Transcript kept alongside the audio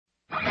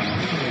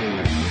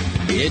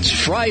It's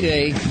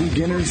Friday.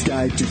 Beginner's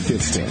Guide to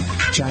Fisting,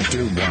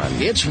 Chapter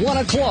 1. It's 1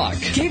 o'clock.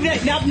 Keep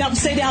it. No,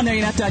 stay down there.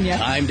 You're not done yet.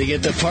 Time to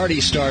get the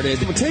party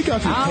started. Well, take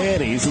off your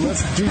panties and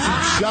let's do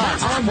some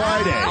shots on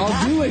Friday.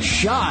 I'll do a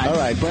shot, all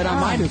right, but I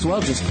might as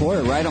well just pour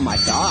it right on my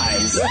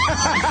thighs.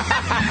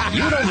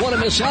 You don't want to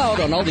miss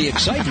out on all the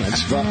excitement.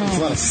 It's a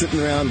lot of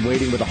sitting around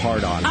waiting with a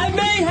hard-on. I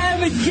may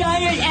have a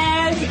giant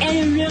ass and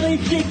a really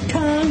thick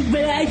tongue,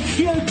 but I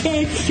still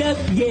can't suck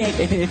dick.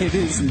 It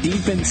is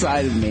deep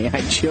inside of me.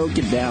 I choke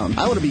it down.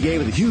 I want to be gay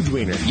with a huge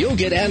wiener. You'll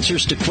get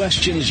answers to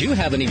questions you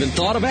haven't even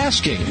thought of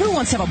asking. Who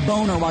wants to have a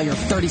boner while you're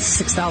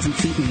 36,000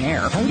 feet in the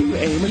air? How do you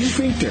aim a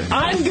sphincter?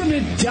 I'm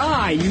gonna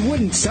die. You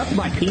wouldn't suck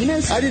my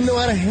penis? I didn't know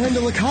how to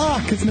handle a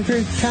cock. It's my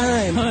first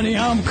time. Honey,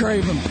 I'm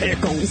craving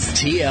pickles.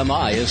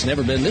 TMI has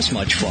never been this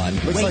much fun.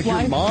 Looks like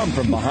your mom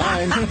from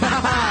behind.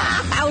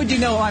 How would you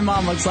know what my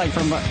mom looks like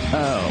from...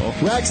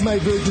 Wax my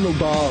virginal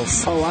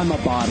balls. Oh, I'm a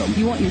bottom.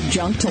 You want your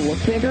junk to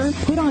look bigger?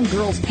 Put on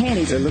girls'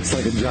 panties. It looks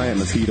like a giant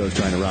mosquito's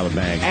trying to rob a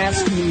bank.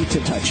 Ask me to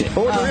touch it.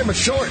 Order in my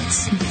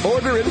shorts.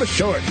 Order in my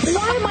shorts.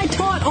 Why am I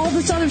taught all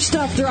this other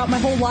stuff throughout my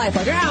whole life?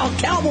 Like,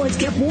 cowboys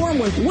kept warm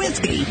with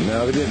whiskey.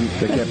 No, they didn't.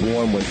 They kept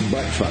warm with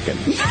butt fucking.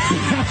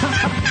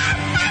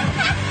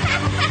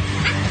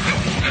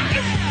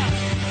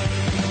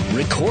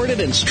 Recorded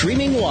and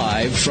streaming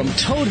live from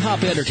Toad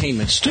Hop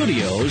Entertainment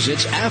Studios,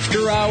 it's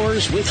After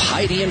Hours with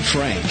Heidi and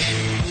Frank.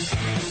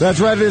 That's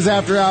right, it is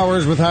After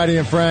Hours with Heidi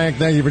and Frank.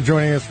 Thank you for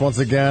joining us once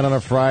again on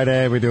a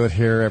Friday. We do it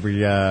here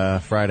every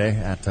Friday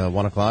at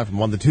 1 o'clock from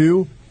 1 to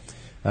 2.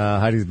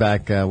 Heidi's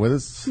back with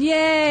us.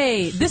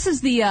 Yay! This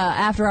is the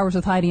After Hours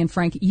with Heidi and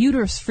Frank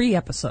uterus-free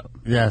episode.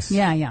 Yes.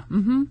 Yeah.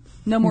 Mm-hmm.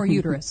 No more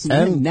uterus.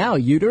 And now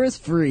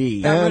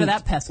uterus-free. Got rid of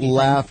that pesky thing.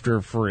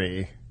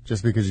 Laughter-free.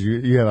 Just because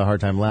you have a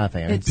hard time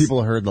laughing. I mean,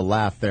 people heard the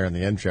laugh there in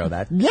the intro.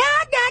 That a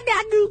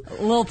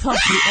little tough.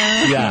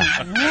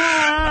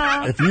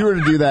 Yeah. If you were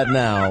to do that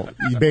now,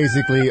 you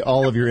basically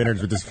all of your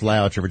innards would just fly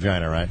out your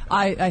vagina, right?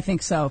 I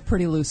think so.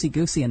 Pretty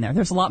loosey-goosey in there.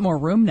 There's a lot more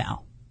room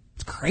now.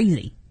 It's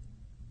crazy.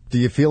 Do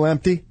you feel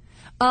empty?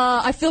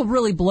 I feel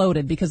really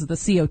bloated because of the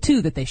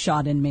CO2 that they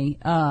shot in me,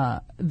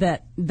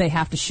 that they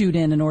have to shoot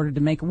in order to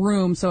make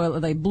room.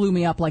 So they blew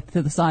me up like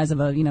to the size of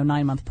a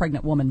 9-month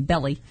pregnant woman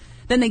belly.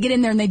 Then they get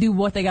in there and they do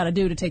what they got to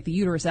do to take the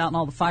uterus out and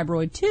all the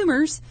fibroid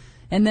tumors.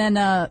 And then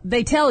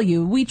they tell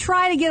you, we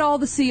try to get all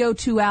the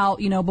CO2 out,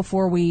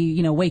 before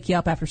we, wake you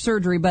up after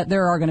surgery. But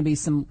there are going to be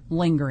some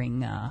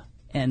lingering,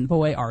 and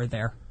boy, are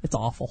there. It's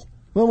awful.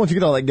 Well, once you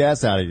get all that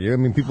gas out of you, I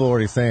mean, people are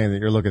already saying that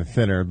you're looking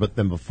thinner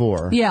than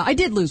before. Yeah, I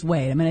did lose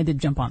weight. I mean, I did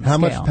jump on the scale. How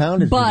much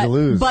poundage did you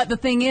lose? But the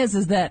thing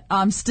is that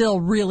I'm still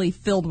really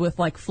filled with,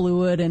 like,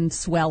 fluid and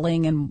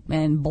swelling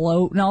and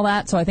bloat and all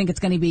that, so I think it's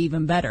going to be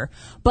even better.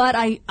 But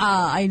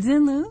I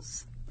did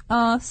lose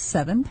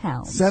 7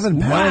 pounds.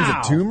 7 pounds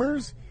of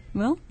tumors?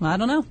 Well, I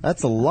don't know.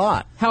 That's a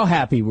lot. How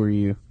happy were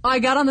you? I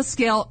got on the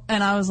scale,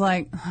 and I was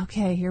like,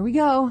 okay, here we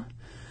go.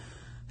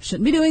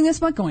 Shouldn't be doing this,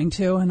 but going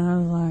to. And I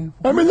was like,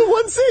 I'm in the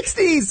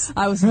 160s.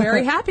 I was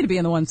very happy to be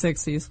in the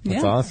 160s.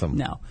 That's awesome.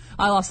 No,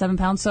 I lost 7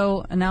 pounds,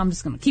 and now I'm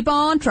just going to keep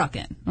on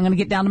trucking. I'm going to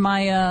get down to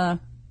my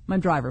my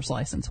driver's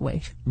license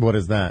weight. What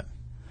is that?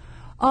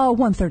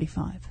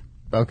 135.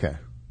 Okay.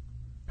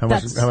 How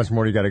much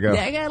more do you got to go?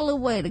 Yeah, I got a little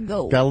way to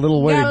go. Got a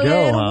little way to go, huh? Got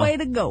a little way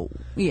to go.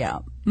 Yeah.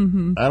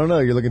 Mm-hmm. I don't know.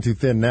 You're looking too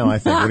thin now, I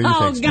think. What do you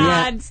think, Steve? Oh,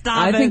 God,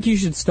 stop it. I think you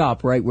should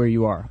stop right where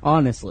you are,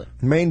 honestly.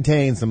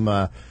 Maintain some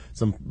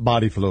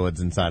body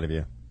fluids inside of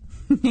you.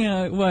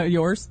 Yeah, what,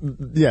 yours?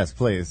 Yes,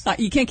 please.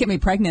 You can't get me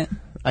pregnant.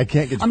 I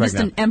can't get you I'm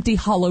pregnant. just an empty,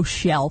 hollow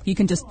shell. You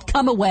can just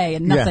come away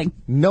and nothing.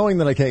 Yeah. Knowing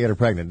that I can't get her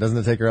pregnant, doesn't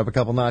it take her up a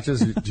couple notches?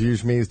 Do you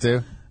schmeeze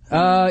too?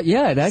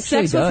 Yeah, it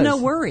actually Sex does. with no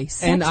worry.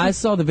 And I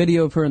saw the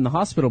video of her in the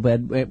hospital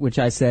bed, which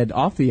I said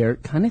off the air,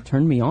 kind of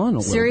turned me on a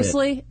little bit.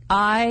 Seriously?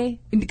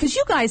 Because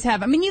you guys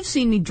have, you've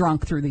seen me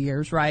drunk through the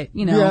years, right?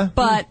 Yeah.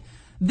 But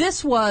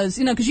this was,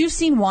 because you've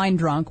seen Wine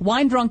Drunk.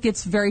 Wine Drunk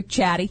gets very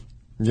chatty,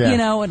 yeah.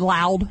 And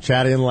loud.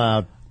 Chatty and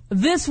loud.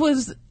 This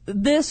was,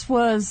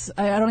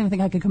 I don't even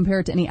think I could compare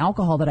it to any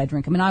alcohol that I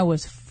drink. I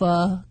was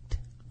fucked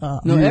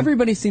up. No,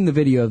 everybody's seen the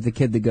video of the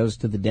kid that goes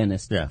to the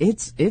dentist. Yeah.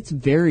 It's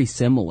very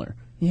similar.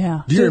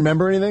 Yeah. Do you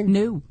remember anything?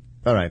 No.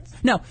 All right.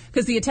 No,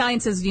 because the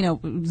Italian says,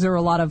 there are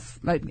a lot of,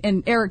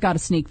 and Eric got a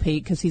sneak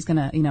peek because he's going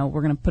to,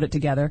 we're going to put it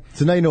together.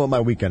 So now you know what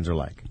my weekends are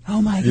like.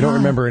 Oh, my God. You don't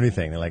remember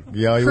anything. They're like,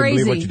 yeah, you wouldn't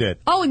believe what you did.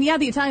 Oh, and yeah,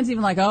 the Italian's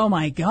even like, oh,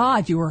 my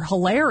God, you were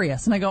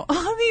hilarious. And I go,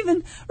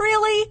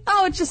 really?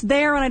 Oh, it's just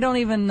there, and I don't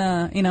even,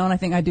 and I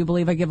think I do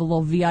believe I give a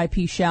little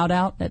VIP shout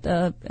out at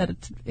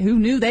who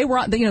knew they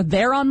were,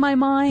 they're on my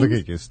mind. Look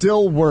at you,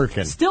 still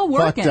working.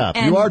 Fucked up.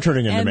 You are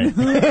turning into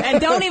me. And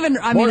don't even,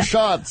 More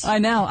shots. I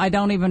know, I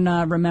don't even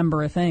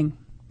remember a thing.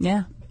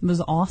 Yeah, it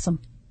was awesome.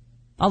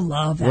 I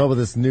love that. Well, with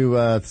this new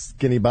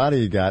skinny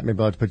body you got, maybe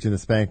I'll have to put you in the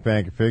spank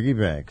bank or piggy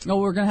bank. Oh,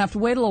 we're going to have to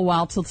wait a little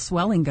while till the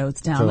swelling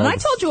goes down. So And I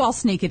that's- told you I'll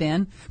sneak it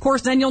in. Of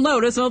course, then you'll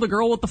notice, the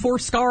girl with the 4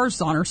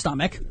 scars on her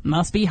stomach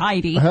must be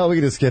Heidi. Hell, we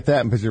could just skip that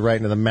and put you right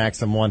into the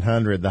Maxim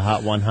 100, the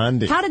Hot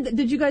 100. How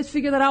did you guys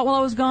figure that out while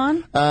I was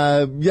gone?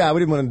 Yeah, we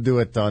didn't want to do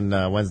it on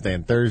Wednesday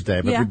and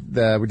Thursday,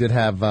 but we did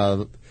have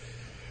the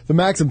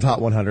Maxim Top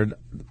 100.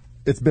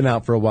 It's been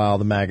out for a while,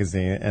 the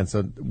magazine, and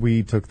so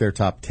we took their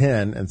top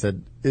 10 and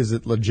said, is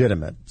it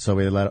legitimate? So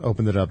we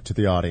opened it up to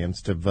the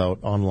audience to vote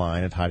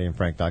online at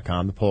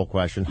HeidiandFrank.com. The poll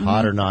question,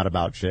 hot or not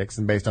about chicks,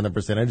 and based on the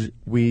percentage,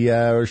 we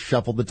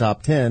shuffled the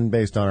top 10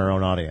 based on our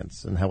own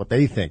audience and what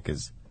they think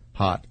is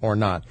hot or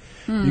not.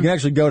 You can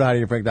actually go to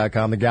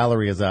HeidiandFrank.com. The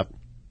gallery is up.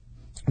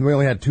 We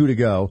only had 2 to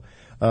go.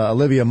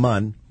 Olivia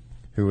Munn,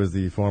 who was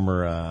the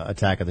former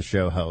Attack of the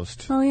Show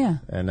host. Oh, yeah.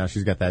 And now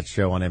she's got that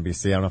show on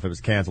NBC. I don't know if it was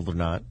canceled or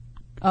not.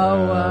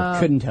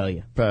 Couldn't tell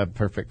you.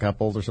 Perfect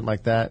Couples or something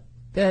like that.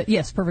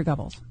 Yes, Perfect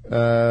Couples.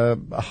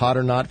 Hot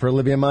or not for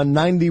Olivia Munn?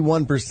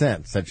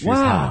 91% said she's hot.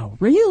 Wow,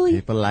 really?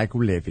 People like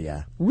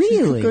Olivia.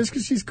 Really? Because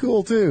she's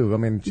cool, too. I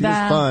mean, she's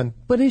fun.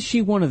 But is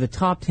she one of the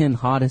top 10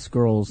 hottest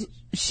girls?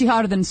 She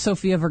hotter than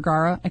Sofia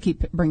Vergara. I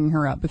keep bringing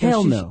her up because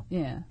Hell she's, no.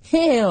 Yeah.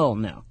 Hell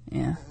no.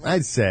 Yeah.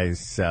 I'd say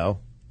so.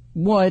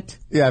 What?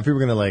 Yeah, if you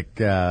were going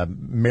to,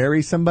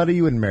 marry somebody,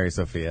 you wouldn't marry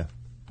Sophia.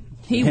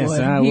 He Yes,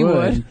 would. I He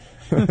would.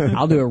 would.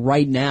 I'll do it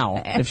right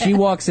now. If she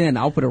walks in,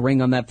 I'll put a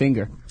ring on that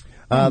finger.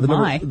 The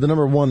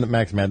number one that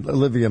Maxim had,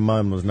 Olivia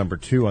Munn was number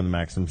 2 on the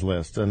Maxim's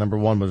list. Number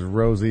 1 was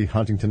Rosie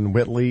Huntington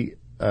Whitley,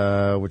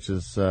 which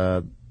is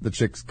the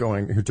chick's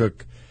who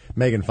took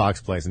Megan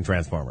Fox's place in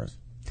Transformers.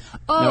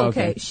 Oh,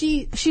 Okay. okay.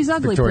 She's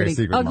ugly, Victoria's pretty,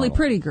 Secret ugly, model.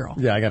 pretty girl.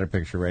 Yeah, I got her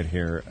picture right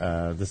here.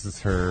 This is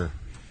her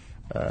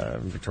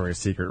Victoria's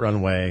Secret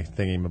runway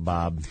thingy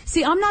bob.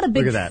 See, I'm not a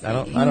big. Look at that.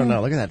 I don't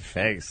know. Look at that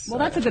face. Well,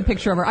 that's a good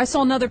picture of her. I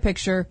saw another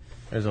picture.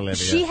 There's Olivia.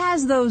 She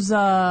has those.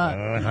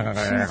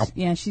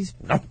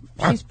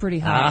 She's pretty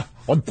hot.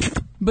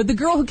 But the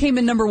girl who came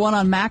in number 1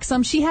 on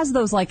Maxim, she has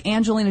those like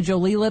Angelina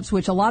Jolie lips,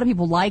 which a lot of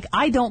people like.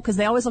 I don't because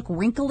they always look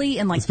wrinkly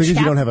and like. It's because you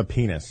chapped. don't have a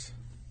penis.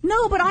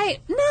 No,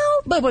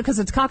 but because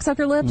it's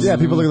cocksucker lips. Yeah,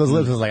 people look at those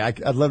lips and it's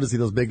like, I'd love to see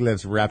those big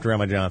lips wrapped around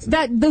my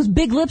Johnson. Those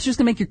big lips are just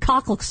gonna make your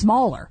cock look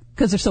smaller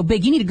because they're so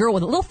big. You need a girl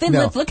with a little thin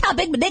No. lips. Look how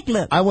big my dick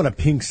looks. I want a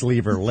pink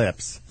sleever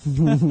lips.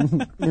 Turn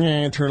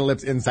the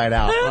lips inside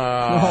out.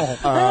 Oh,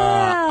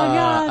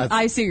 God.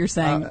 I see what you're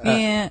saying.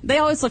 Yeah, they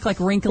always look like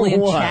wrinkly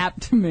and What?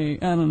 chapped to me.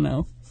 I don't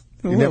know.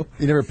 You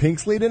never pink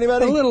sleeved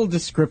anybody? A little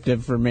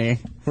descriptive for me.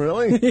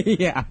 Really?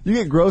 Yeah. You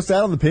get grossed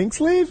out on the pink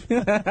sleeve?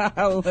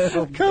 A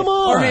little. Come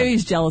on. Or maybe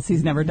he's jealous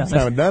he's never done I it.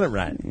 haven't done it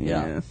right.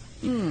 Yeah.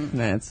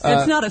 That's.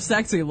 It's not a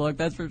sexy look,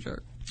 that's for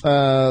sure.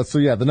 So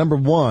yeah, the number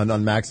 1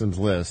 on Maxim's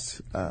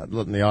list,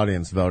 letting the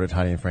audience vote at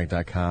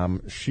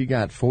HeidiandFrank.com, she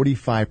got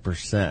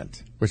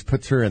 45%, which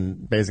puts her in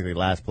basically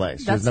last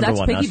place. She was That's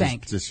number 1. piggy Now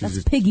bank. She's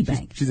That's piggy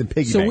bank. She's in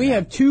piggy So bank. we now.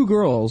 have 2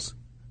 girls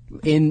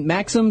in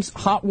Maxim's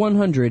Hot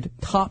 100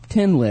 top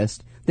 10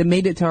 list that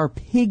made it to our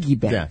piggy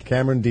bank. Yeah,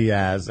 Cameron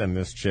Diaz and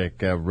this chick,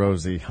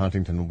 Rosie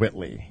Huntington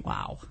Whitley.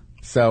 Wow.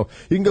 So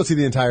you can go see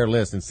the entire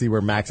list and see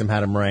where Maxim had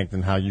them ranked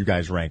and how you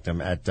guys ranked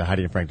them at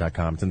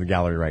HeidiandFrank.com. It's in the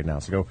gallery right now.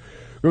 So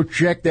go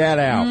check that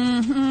out.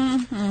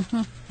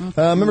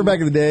 Remember back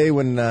in the day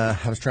when I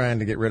was trying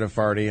to get rid of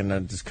Farty and I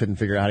just couldn't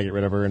figure out how to get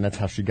rid of her, and that's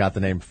how she got the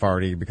name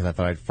Farty, because I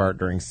thought I'd fart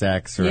during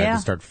sex, or I'd Yeah.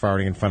 just start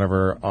farting in front of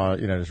her,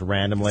 just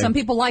randomly. Some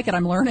people like it,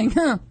 I'm learning.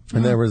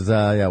 And there was,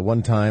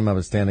 one time I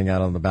was standing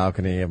out on the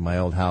balcony of my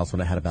old house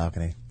when I had a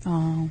balcony.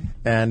 Oh.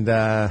 And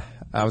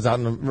I was out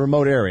in a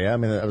remote area. I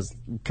mean, it was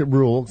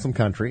rural, some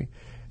country,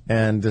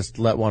 and just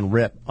let one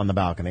rip on the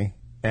balcony.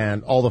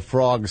 And all the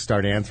frogs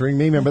started answering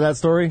me. Remember that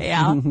story?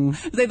 Yeah.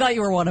 They thought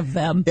you were one of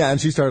them. Yeah,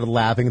 and she started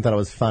laughing and thought it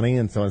was funny.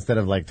 And so instead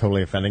of like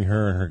totally offending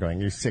her and her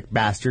going, "You sick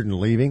bastard," and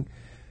leaving,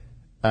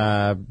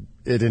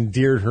 it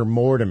endeared her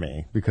more to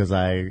me because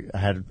I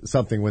had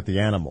something with the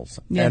animals.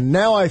 Yeah. And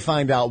now I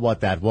find out what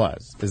that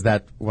was, is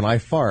that when I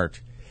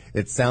fart,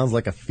 it sounds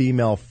like a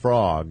female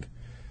frog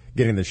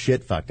getting the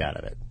shit fucked out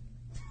of it.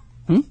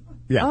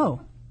 Yeah.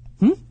 Oh.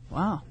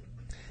 Wow.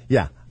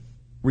 Yeah.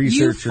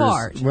 Researchers,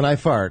 fart. when I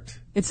fart,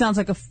 It sounds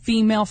like a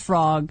female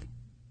frog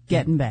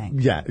getting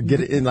banged. yeah, get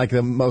it in like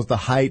the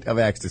height of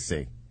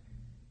ecstasy.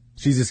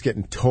 She's just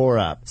getting tore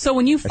up. So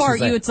when you And fart,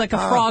 she's like, it's like a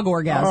frog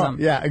orgasm.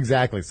 Yeah,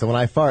 exactly. So when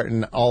I fart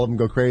and all of them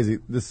go crazy,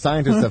 the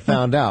scientists have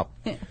found out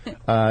in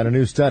a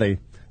new study,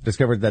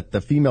 discovered that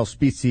the female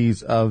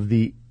species of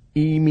the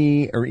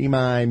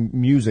emi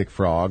music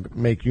frog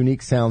make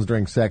unique sounds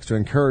during sex to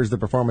encourage the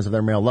performance of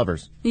their male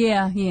lovers,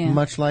 Yeah.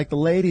 much like the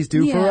ladies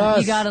do yeah, for us.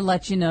 you got to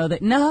let you know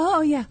that.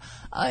 No, yeah.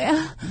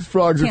 These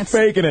frogs are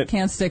faking it.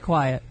 Can't stay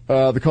quiet.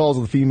 The calls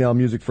of the female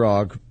music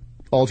frog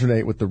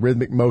alternate with the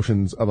rhythmic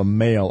motions of a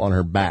male on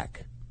her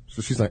back.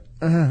 So she's like,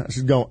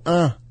 she's going,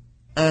 And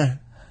that's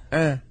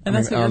I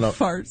what don't your know.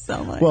 farts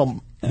sound like.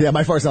 Well, Yeah,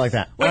 my farts sound like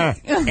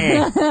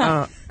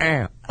that.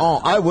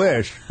 Oh, I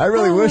wish. I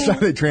really wish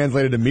they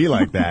translated to me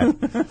like that.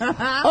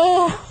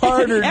 Oh,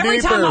 harder, Every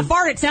deeper. time I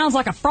fart, it sounds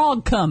like a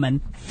frog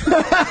coming.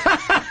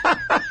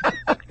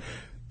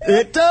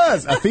 It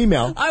does. A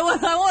female. I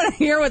want to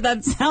hear what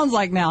that sounds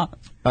like now.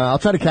 I'll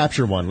try to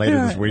capture one later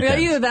this Yeah,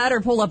 weekend. either that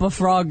or pull up a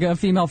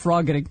female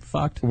frog getting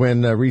fucked.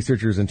 When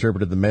researchers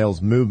interpreted the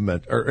male's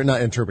movement, or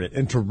not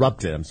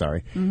interrupted, I'm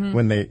sorry. Mm-hmm.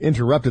 When they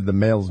interrupted the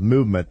male's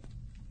movement,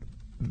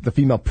 the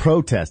female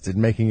protested,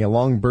 making a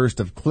long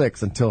burst of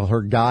clicks until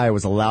her guy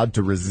was allowed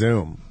to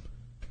resume.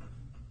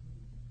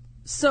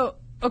 So,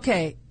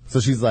 okay.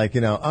 So she's like,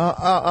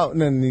 and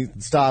then he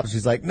stops.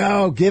 She's like,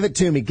 no, give it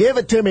to me,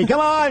 come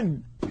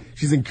on.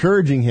 She's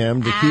encouraging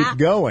him to keep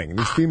going.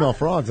 These female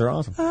frogs are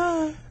awesome.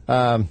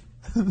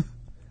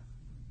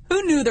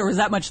 Who knew there was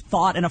that much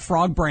thought in a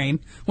frog brain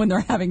when they're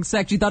having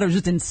sex? You thought it was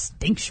just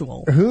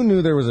instinctual. Who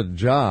knew there was a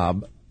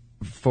job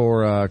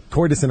for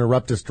coitus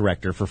interruptus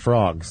director for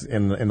frogs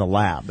in the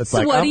lab? It's So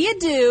like, what do you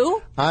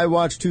do? I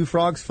watch two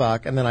frogs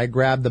fuck, and then I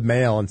grab the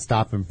male and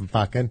stop him from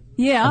fucking.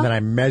 Yeah. And then I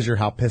measure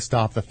how pissed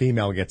off the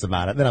female gets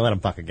about it. Then I let him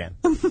fuck again.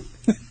 Can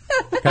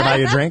I buy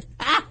you a drink?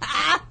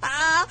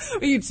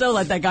 You'd so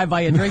let that guy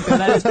buy a drink, though.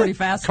 That is pretty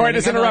fascinating.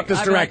 Coitus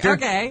interruptus director.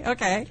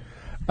 Okay.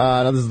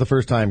 Now, this is the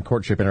first time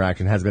courtship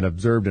interaction has been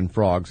observed in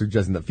frogs,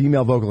 suggesting that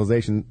female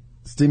vocalization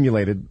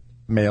stimulated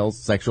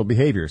males' sexual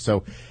behavior.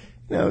 So,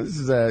 this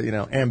is,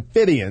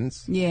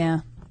 amphibians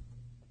Yeah.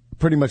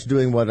 pretty much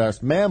doing what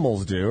us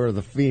mammals do, or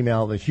the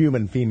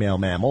human female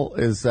mammal,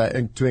 is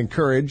to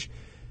encourage,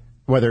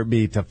 whether it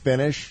be to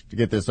finish, to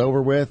get this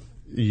over with,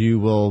 you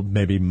will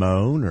maybe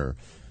moan or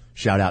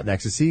shout out in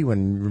ecstasy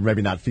when you're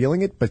maybe not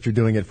feeling it, but you're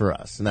doing it for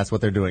us. And that's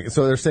what they're doing.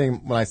 So they're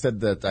saying, when I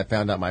said that I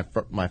found out my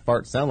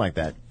farts sound like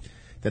that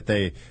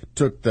they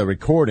took the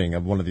recording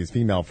of one of these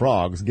female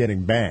frogs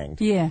getting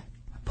banged, Yeah.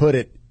 put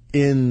it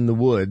in the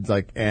woods,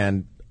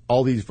 and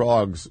all these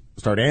frogs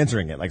start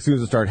answering it. Like, as soon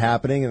as it started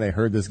happening and they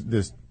heard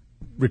this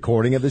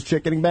recording of this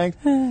chick getting banged,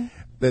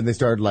 then they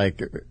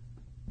started,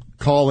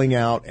 calling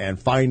out and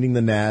finding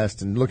the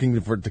nest and looking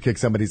to kick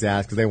somebody's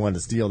ass because they wanted to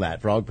steal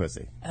that frog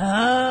pussy.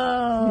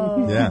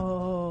 Oh. Yeah.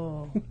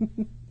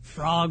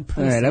 Frog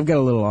pussy. All right, I've got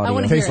a little audio.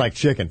 wanna Tastes hear it. like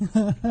chicken.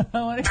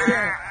 I want to hear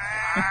it.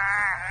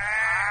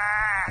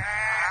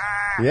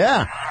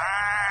 Yeah.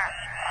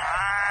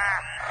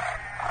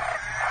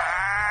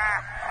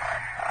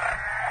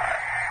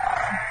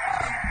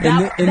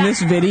 In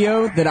this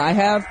video that I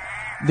have,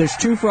 there's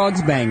two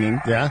frogs banging.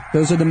 Yeah.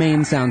 Those are the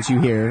main sounds you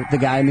hear. The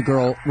guy and the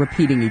girl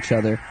repeating each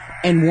other.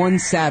 And one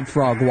sad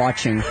frog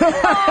watching.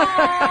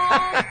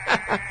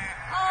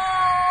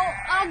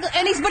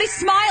 And he's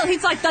smiling.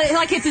 He's like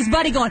it's his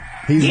buddy going,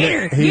 He's get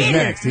her, he's get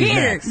next. her, He's get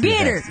her, next. He's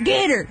get her, next.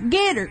 get her,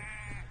 get her.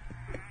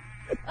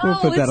 We'll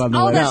put that on the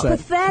Oh, that's website.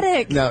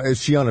 pathetic. Now,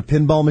 is she on a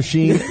pinball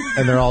machine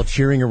and they're all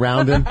cheering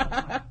around him?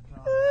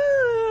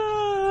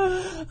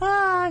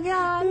 Oh,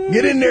 God.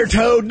 Get in there,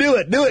 Toad. Do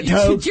it,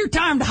 Toad. It's your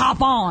time to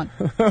hop on.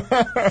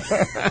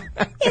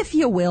 If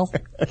you will.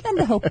 And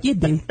I hope you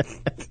do.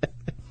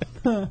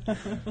 Oh.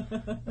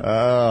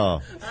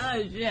 Oh,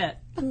 shit.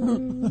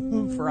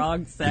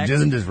 Frog sex.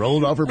 Jism just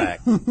rolled off her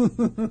back.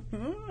 That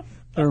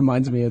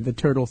reminds me of the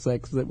turtle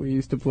sex that we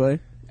used to play.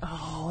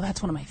 Oh,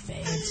 that's one of my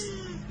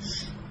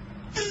faves.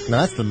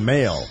 Now, that's the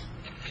male.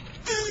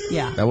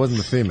 Yeah. That wasn't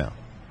the female.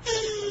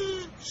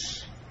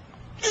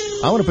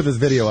 I want to put this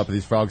video up of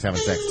these frogs having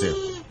sex,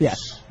 too. Yeah,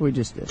 we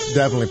just did.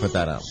 Definitely put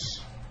that up.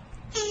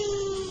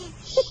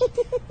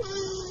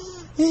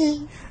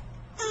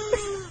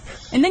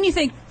 And then you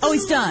think, oh,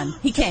 he's done.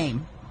 He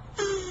came.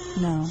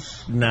 No.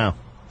 No.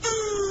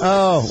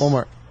 Oh, one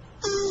more.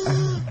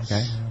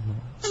 Okay.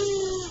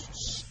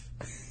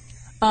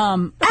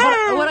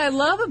 What I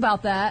love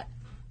about that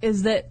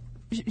is that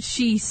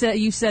you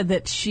said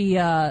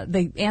that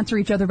they answer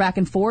each other back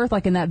and forth,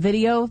 like in that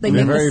video. They're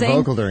very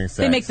vocal during sex.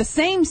 They make the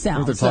same I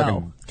sound. think they're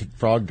talking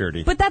frog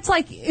dirty. But that's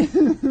like,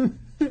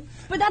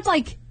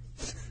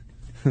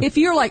 if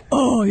you're like,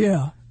 oh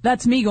yeah,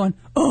 that's me going,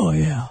 oh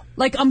yeah,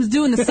 like I'm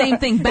doing the same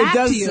thing back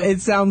to you.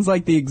 It sounds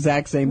like the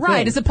exact same thing.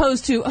 Right, as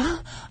opposed to,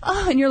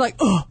 and you're like,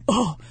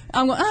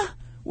 I'm going,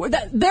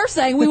 they're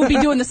saying we would be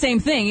doing the same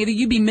thing. Either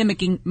you'd be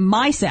mimicking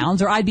my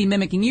sounds or I'd be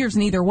mimicking yours,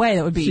 and either way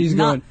that would be She's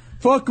not. going,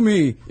 fuck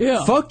me.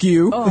 Yeah. Fuck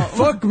you.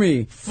 Fuck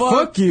me.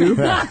 Fuck you.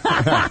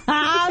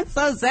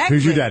 So sexy.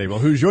 Who's your daddy? Well,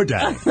 who's your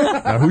daddy?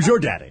 Now, who's your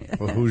daddy?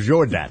 Well, who's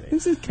your daddy?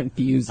 This is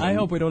confusing. I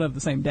hope we don't have the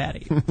same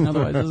daddy.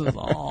 Otherwise, this is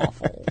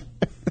awful.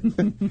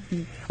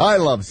 I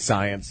love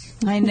science.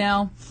 I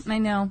know.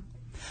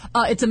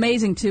 It's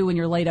amazing, too, when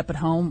you're laid up at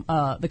home,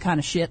 the kind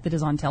of shit that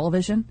is on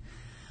television.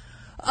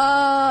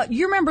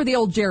 You remember the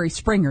old Jerry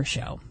Springer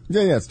show?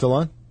 Yeah, it's still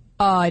on?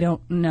 I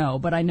don't know,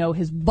 but I know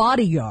his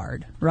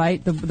bodyguard,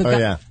 right? The guy,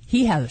 yeah.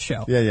 He has a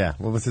show. Yeah.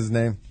 What was his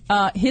name?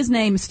 His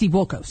name is Steve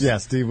Wilkos. Yeah,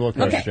 Steve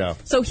Wilkos' Okay, show.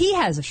 so he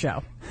has a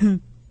show.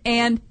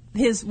 And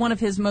one of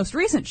his most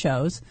recent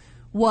shows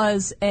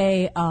was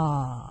a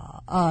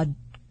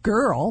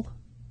girl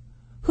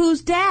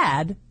whose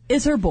dad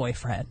is her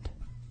boyfriend.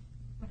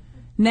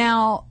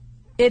 Now,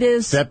 It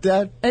is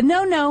Stepdad?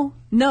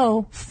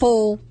 No,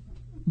 full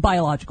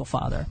biological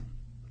father,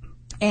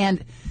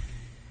 and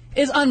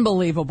it's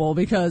unbelievable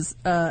because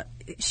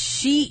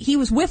he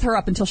was with her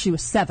up until she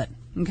was 7.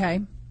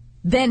 Okay,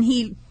 then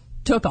he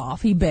took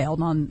off. He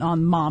bailed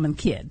on mom and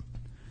kid.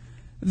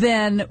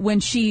 Then when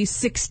she's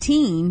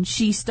 16,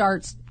 she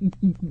starts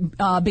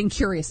being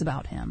curious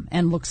about him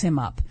and looks him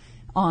up.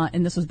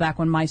 And this was back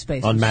when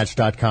MySpace On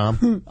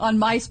Match.com? on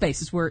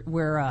MySpace is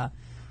where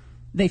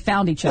they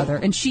found each other.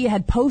 And she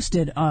had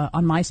posted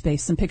on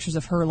MySpace some pictures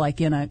of her like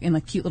in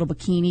a cute little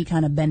bikini,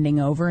 kind of bending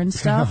over and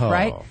stuff,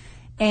 right?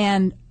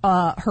 And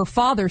her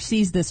father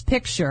sees this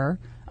picture,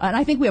 and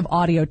I think we have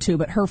audio too,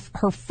 but her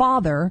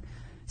father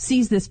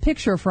sees this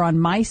picture of her on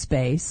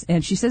MySpace,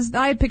 and she says,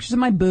 I had pictures of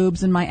my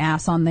boobs and my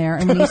ass on there.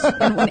 And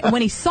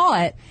when he saw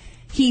it,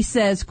 he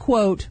says,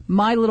 quote,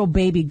 my little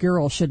baby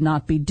girl should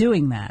not be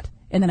doing that.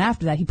 And then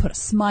after that, he put a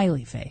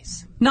smiley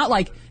face. Not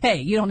like, hey,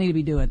 you don't need to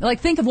be doing it.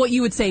 Like, think of what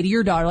you would say to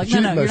your daughter. Like, She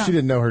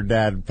didn't know her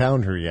dad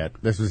found her yet.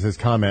 This was his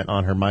comment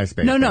on her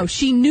MySpace. No,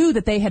 she knew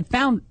that they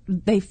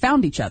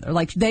found each other.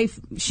 Like,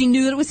 she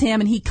knew that it was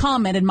him, and he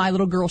commented, my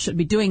little girl shouldn't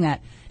be doing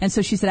that. And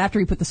so she said after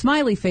he put the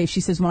smiley face, she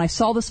says, when I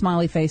saw the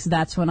smiley face,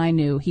 that's when I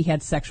knew he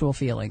had sexual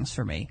feelings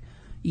for me.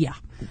 Yeah.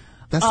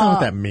 That's not what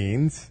that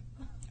means.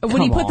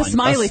 When he put the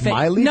smiley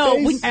face. No,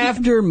 face?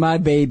 After my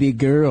baby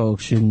girl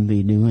shouldn't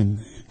be doing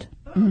that.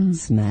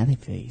 Smiley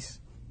face.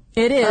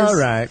 It is. All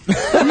right.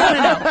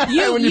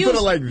 No. When you put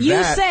it like you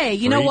that, say,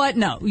 you know freak. what?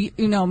 No.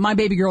 You know, my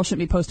baby girl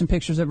shouldn't be posting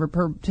pictures of her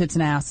tits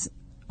and ass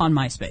on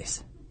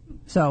MySpace.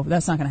 So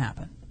that's not going to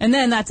happen. And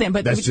then that's it.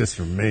 But That's just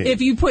for me.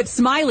 If you put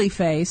smiley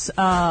face,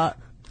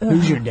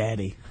 Who's your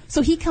daddy?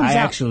 so he comes I out.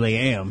 actually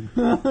am.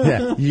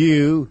 Yeah,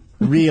 you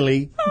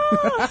really?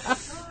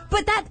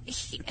 But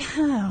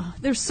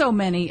there's so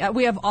many.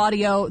 We have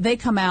audio. They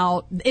come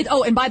out.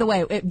 And by the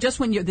way, just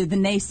when you're the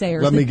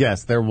naysayers. Let me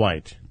guess. They're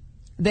white.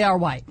 They are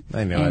white.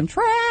 I know and it.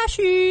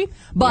 trashy.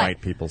 But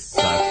White people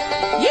suck.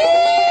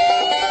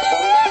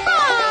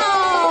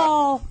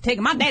 yeah!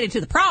 Taking my daddy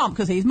to the prom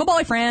because he's my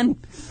boyfriend.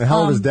 And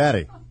how old is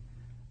Daddy?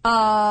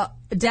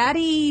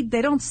 Daddy,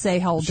 they don't say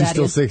how old She's Daddy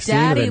still is. 16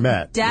 when they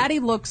met. Daddy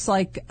looks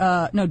like,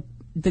 no,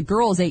 the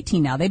girl is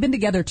 18 now. They've been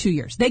together 2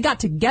 years. They got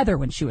together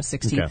when she was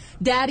 16. Okay.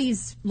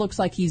 Daddy's looks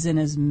like he's in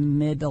his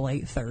mid to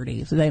late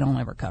 30s. So they don't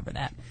ever cover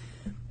that.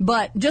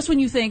 But just when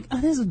you think, oh,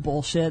 this is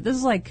bullshit. This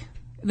is like,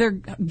 they're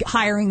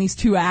hiring these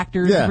two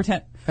actors to Yeah,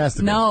 pretend. has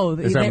to be. No.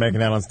 They start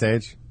making out on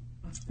stage?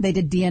 They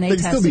did DNA They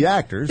testing. can still be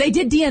actors. They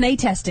did DNA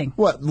testing.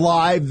 What,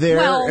 live there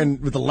Well- and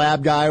with the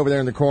lab guy over there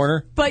in the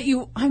corner? But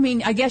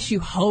I guess you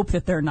hope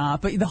that they're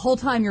not. But the whole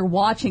time you're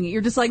watching it,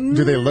 you're just like,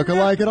 Do they look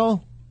alike at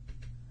all?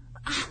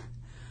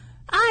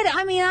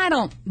 I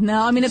don't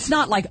know. I mean, it's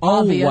not like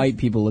All obvious. white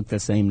people look the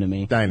same to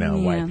me. I know,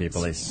 Yeah. white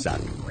people, they suck.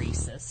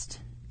 Racist.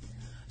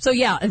 So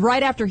yeah,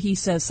 right after he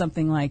says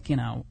something like,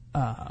 anybody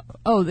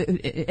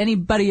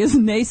is a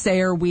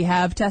naysayer, we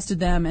have tested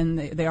them and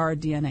they are a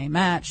DNA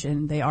match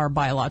and they are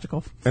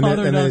biological. And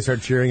then they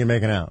start cheering and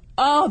making out.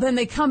 Oh, then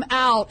they come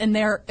out and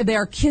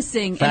they're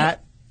kissing. Fat?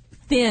 And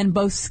thin,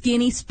 both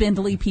skinny,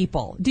 spindly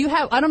people. Do you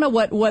have? I don't know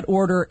what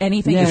order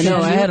anything. Yeah, is no,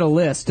 in. I had a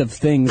list of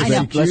things. I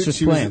know. But let's just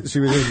she plan. was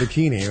in a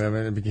bikini. I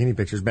mean, bikini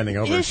pictures bending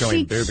over and Is showing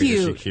she boobies.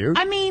 cute? Is she cute?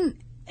 I mean,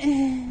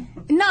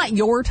 not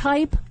your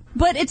type,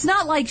 but it's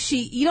not like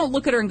you don't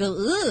look at her and go,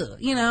 ugh,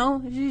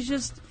 she's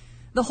just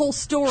the whole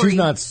story. She's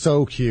not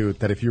so cute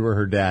that if you were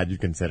her dad,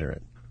 you'd consider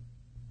it.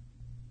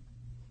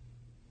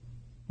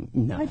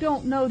 No. I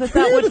don't know that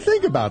You would. had to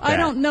think about that. I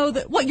don't know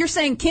that. What you're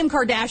saying? Kim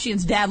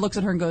Kardashian's dad looks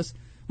at her and goes,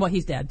 "Well,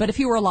 he's dead." But if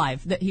he were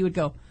alive, that he would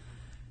go,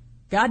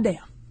 "God damn."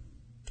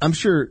 I'm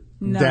sure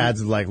No.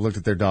 dads like looked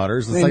at their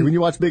daughters. It's like when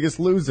you watch Biggest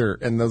Loser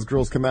and those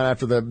girls come out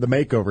after the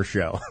makeover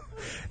show,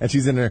 and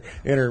she's in her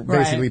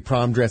basically Right.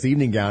 prom dress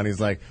evening gown.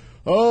 He's like,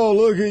 "Oh,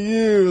 look at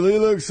you! They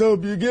look so.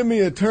 You give me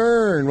a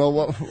turn."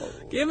 Well,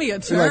 Give me a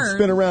like turn.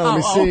 spin around. Let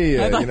me see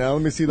you. I thought-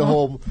 Let me see the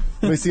whole.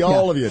 Let me see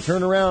all of you.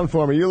 Turn around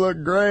for me. You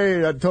look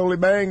great. I'd totally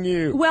bang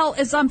you. Well,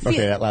 as I'm Okay,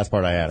 that last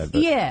part I added.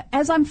 But. Yeah,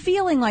 as I'm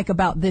feeling like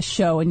about this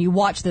show, and you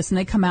watch this, and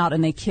they come out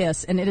and they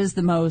kiss, and it is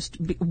the most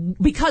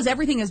because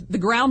everything is the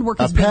groundwork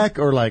A has been peck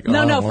or like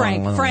no,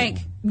 Frank,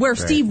 where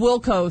Great. Steve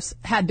Wilkos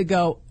had to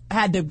go.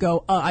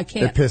 I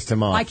can't. It pissed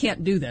him off. I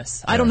can't do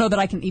this. I don't know that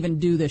I can even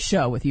do this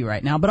show with you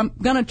right now, but I'm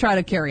gonna try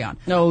to carry on.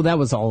 No, that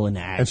was all an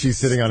act. And she's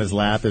sitting on his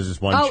lap. There's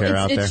just one chair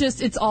out there.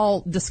 It's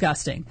all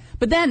disgusting.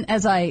 But then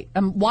as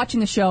I'm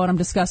watching the show and I'm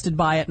disgusted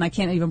by it, and I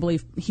can't even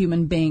believe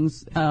human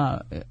beings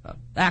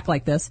act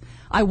like this,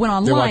 I went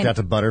They're online. like out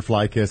to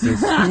butterfly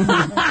kisses.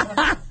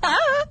 It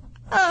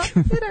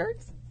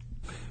hurts.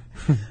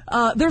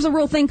 There's a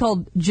real thing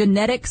called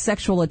genetic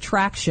sexual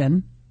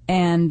attraction,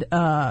 and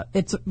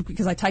it's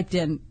because I typed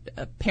in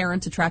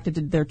parents attracted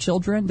to their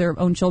children, their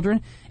own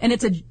children, and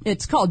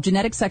it's called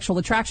genetic sexual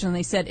attraction, and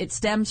they said it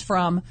stems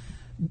from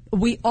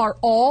We are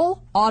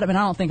all and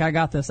I don't think I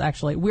got this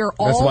actually. We're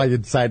all. That's why you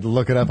decided to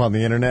look it up on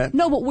the internet?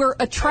 No, but we're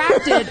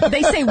attracted.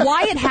 They say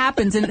why it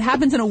happens, and it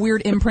happens in a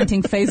weird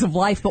imprinting phase of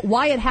life, but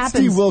why it happens.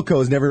 Steve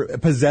Wilkos never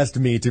possessed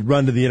me to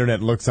run to the internet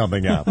and look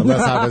something up,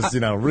 unless I was,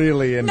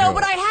 really into No, it.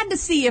 but I had to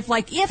see if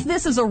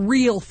this is a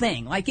real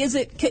thing. Like, is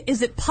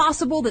it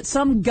possible that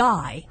some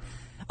guy,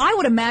 I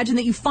would imagine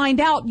that you find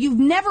out, you've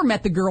never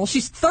met the girl,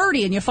 she's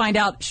 30, and you find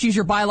out she's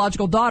your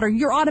biological daughter,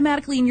 you're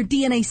automatically in your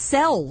DNA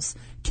cells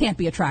can't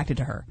be attracted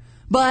to her.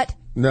 But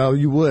No,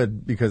 you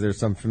would, because there's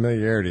some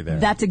familiarity there.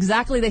 that's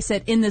exactly, they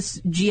said, in this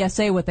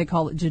GSA, what they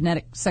call it,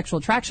 genetic sexual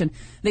attraction,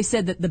 they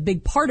said that the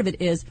big part of it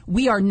is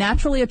we are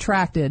naturally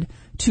attracted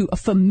to a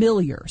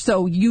familiar.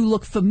 So you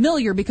look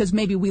familiar because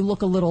maybe we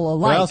look a little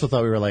alike. I also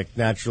thought we were,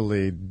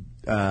 naturally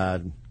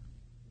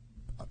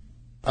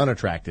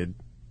unattracted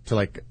to,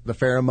 the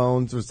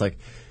pheromones. It was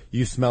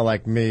you smell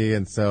like me,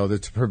 and so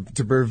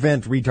to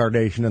prevent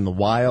retardation in the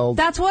wild.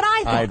 That's what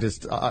I thought. I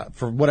just,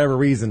 for whatever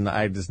reason,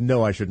 I just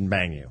know I shouldn't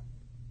bang you.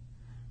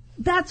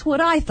 That's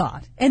what I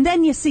thought. And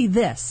then you see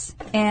this,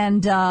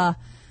 and Where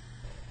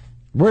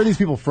are these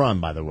people from,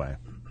 by the way?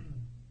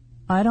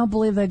 I don't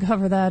believe they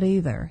cover that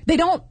either. They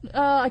don't,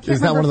 I can't Is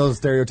that remember. one of those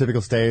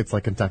stereotypical states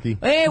like Kentucky?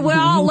 Hey,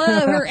 well,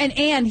 love her.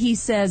 And he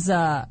says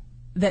that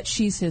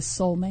she's his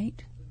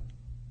soulmate.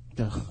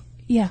 Ugh.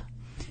 Yeah.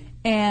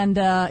 And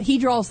he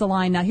draws the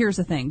line. Now, here's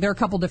the thing. There are a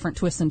couple different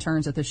twists and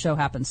turns that this show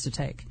happens to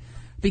take.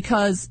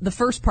 Because the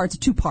first part's a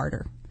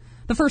two-parter.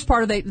 The first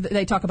part,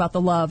 they talk about the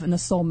love and the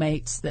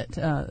soulmates that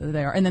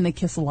they are. And then they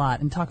kiss a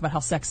lot and talk about how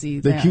sexy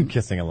They keep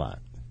kissing a lot.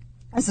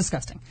 That's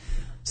disgusting.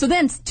 So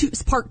then,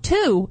 part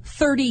 2,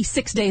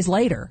 36 days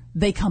later,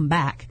 they come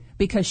back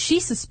because she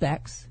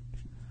suspects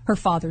her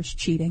father's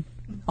cheating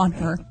on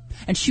her,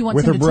 and she wants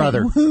With him her to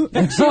brother.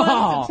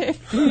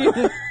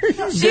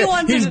 She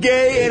wants He's him-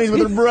 gay and he's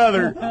with her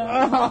brother.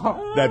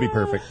 That'd be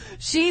perfect.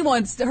 She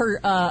wants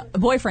her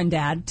boyfriend,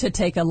 dad, to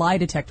take a lie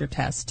detector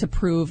test to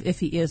prove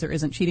if he is or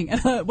isn't cheating.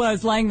 When I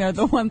was lying there,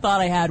 the one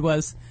thought I had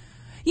was,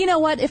 you know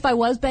what? If I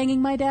was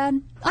banging my dad,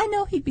 I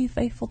know he'd be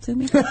faithful to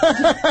me.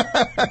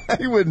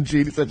 He wouldn't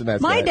cheat. He's such a nice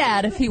guy. My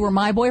dad, if he were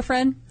my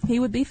boyfriend, he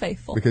would be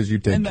faithful. Because you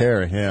take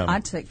care of him. I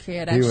take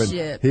care of He that would-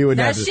 shit. he wouldn't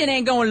That have to- shit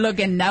ain't going to look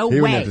in no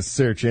He wouldn't way. have to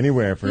search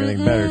anywhere for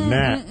anything better than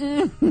that.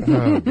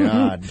 Oh,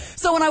 God.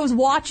 So when I was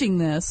watching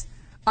this,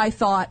 I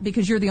thought,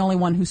 because you're the only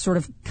one who's sort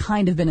of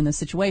kind of been in this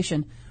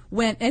situation,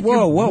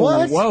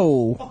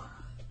 Whoa.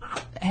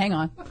 hang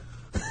on.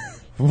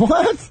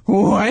 What?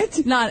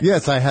 What? Not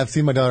Yes, I have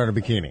seen my daughter in a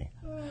bikini.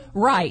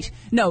 right.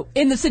 No,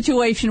 in the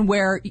situation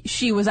where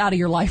she was out of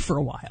your life for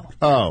a while.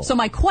 Oh. So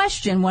my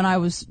question when I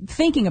was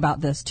thinking about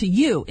this to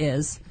you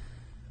is,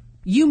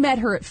 you met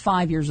her at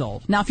 5 years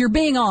old. Now, if you're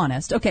being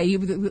honest, okay,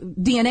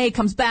 DNA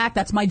comes back,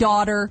 that's my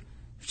daughter,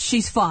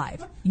 she's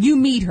 5. You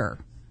meet her.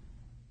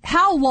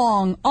 How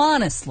long,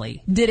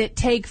 honestly, did it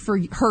take for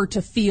her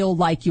to feel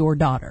like your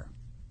daughter?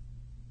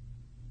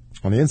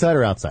 On the inside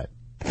or outside?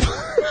 Go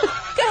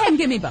ahead and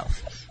give me both.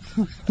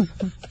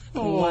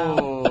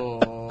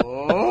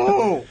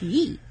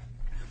 Yee.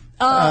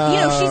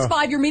 She's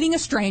 5, you're meeting a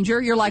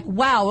stranger, you're like,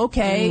 wow,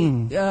 okay,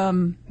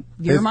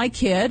 you're my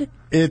kid.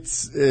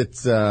 It's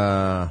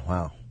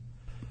wow.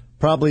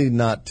 Probably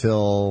not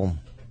till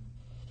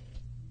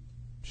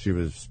she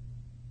was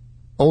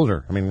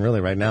older. I mean,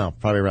 really right now.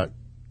 Probably right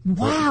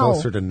Wow.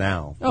 closer to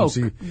now. Oh,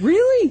 She-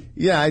 really?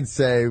 yeah, I'd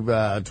say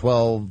 11,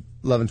 12,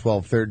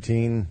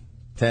 13,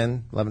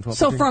 10, 11, 12,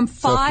 So 13. from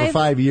So 5 for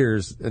 5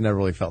 years, it never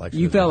really felt like she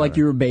You was felt my like daughter.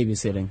 you were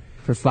babysitting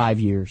for 5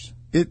 years.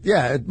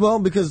 Well,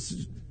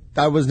 because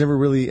I was never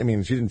really, I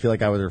mean, she didn't feel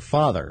like I was her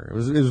father. It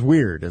was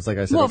weird. It's like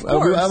I said, Well, of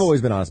course. I've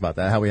always been honest about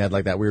that, how we had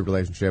like that weird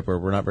relationship where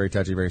we're not very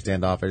touchy, very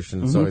standoffish.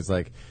 And so it's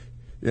like,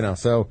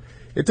 so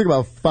it took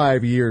about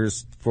 5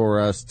 years for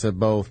us to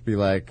both be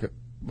like,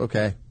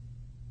 okay.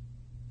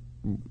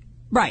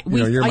 Right.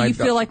 you're my You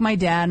feel like my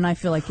dad, and I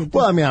feel like you do.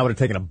 Well, I mean, I would have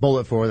taken a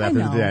bullet for it after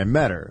the know. day I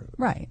met her.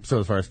 Right. So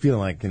as far as feeling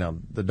like,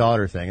 the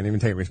daughter thing and even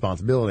taking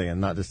responsibility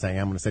and not just saying,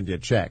 I'm going to send you a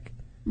check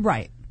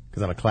Right.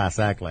 because I'm a class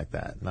act like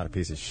that, not a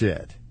piece of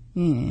shit.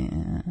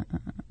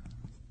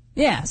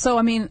 Yeah. So,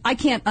 I mean, I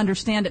can't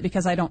understand it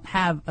because I don't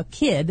have a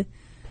kid,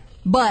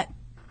 but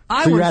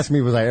So you're asking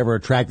me, was I ever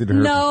attracted to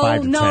her from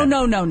 5 to 10?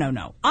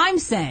 No. I'm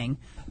saying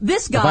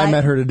this guy. If I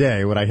met her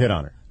today, would I hit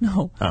on her?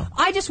 No. Oh.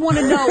 I just want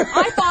to know.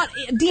 I thought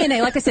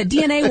DNA, like I said,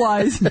 DNA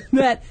was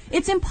that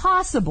it's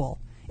impossible.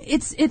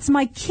 It's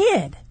my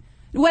kid.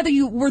 Whether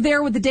you were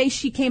there with the day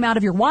she came out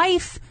of your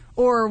wife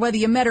or whether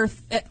you met her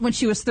when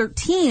she was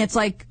 13, it's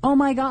like, oh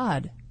my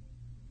God.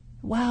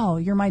 Wow,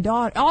 you're my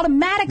daughter.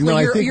 Automatically, No,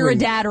 I think you're a when-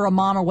 dad or a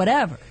mom or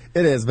whatever.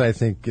 It is, but I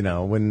think,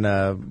 when,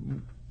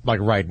 like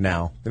right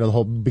now, the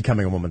whole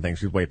becoming a woman thing,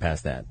 she's way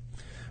past that.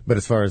 But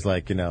as far as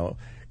like,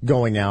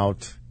 going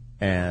out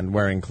and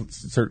wearing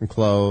certain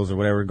clothes or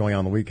whatever, going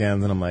on the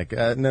weekends, and I'm like,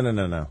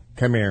 no.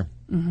 Come here.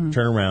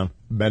 Turn around.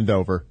 Bend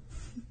over.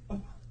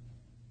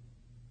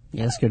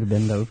 Yeah, it's good to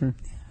bend over.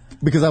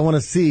 Because I want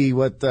to see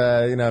what,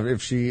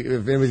 if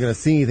anybody's going to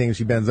see anything if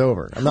she bends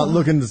over. I'm not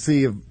looking to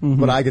see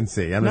what I can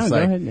see. I'm just go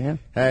like, ahead, yeah.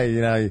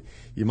 hey,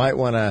 you might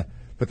want to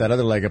put that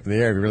other leg up in the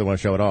air if you really want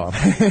to show it off.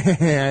 I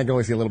can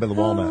only see a little bit of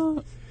the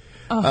walnut.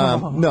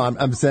 No,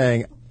 I'm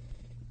saying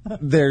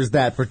there's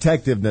that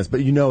protectiveness,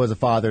 but you know as a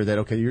father that,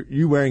 okay,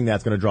 you wearing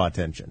that's going to draw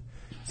attention.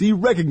 So you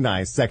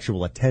recognize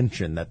sexual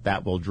attention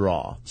that will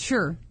draw.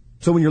 Sure.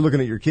 So when you're looking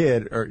at your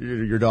kid or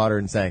your daughter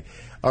and saying,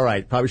 all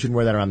right, probably shouldn't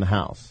wear that around the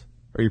house.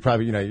 Or you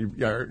probably,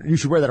 you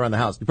should wear that around the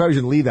house. You probably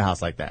shouldn't leave the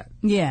house like that.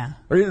 Yeah.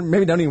 Or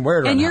maybe don't even wear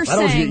it around the house. I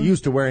don't want you to get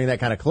used to wearing that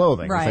kind of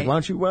clothing. Right. It's like, why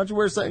don't you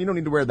wear something? You don't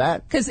need to wear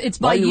that. Because it's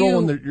why by you. you.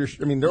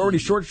 Rolling they're already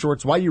short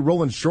shorts. Why are you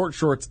rolling short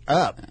shorts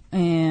up?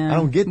 And, I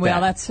don't get that.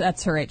 Well,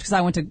 that's her age. Because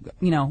I went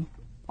to,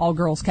 all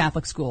girls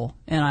Catholic school,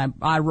 and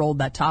I rolled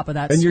that top of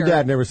that And skirt. your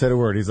dad never said a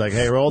word. He's like,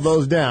 hey, roll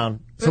those down.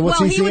 So what's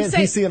he seeing?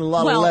 He's seeing a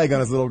lot of leg on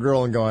his little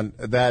girl and going,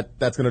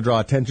 that's going to draw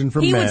attention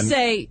from men. He would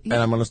say, and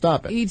I'm going to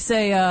stop it. He'd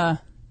say,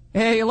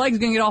 hey, your leg's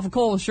going to get awful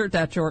cold with a shirt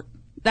that short.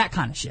 That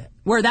kind of shit.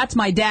 Where that's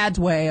my dad's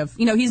way of,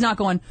 he's not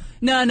going,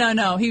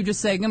 no. He would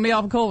just say, going to be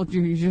awful cold with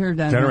your shirt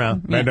that. Turn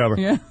around. Bend over.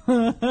 Yeah.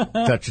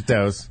 Touch your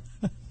toes.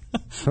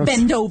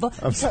 Bend over.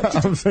 I'm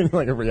singing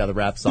like the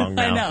rap song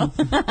now.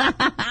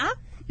 I know.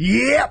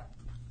 Yep.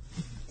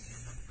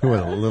 Who was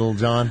it? Lil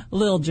Jon?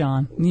 Lil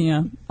Jon,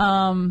 yeah.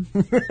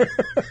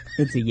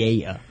 It's a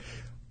yeah.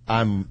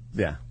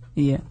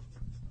 Yeah.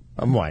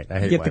 I'm white. I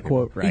hate Get white the people.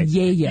 quote right.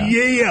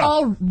 Yeah.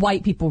 All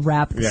white people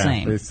rap the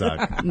same. They suck.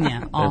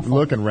 Yeah, They awful.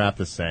 look and rap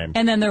the same.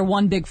 And then their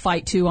one big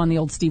fight, too, on the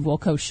old Steve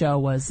Wilkos show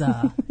was,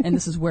 and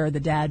this is where the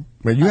dad...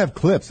 But you have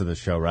clips of the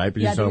show, right?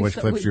 But you just don't know which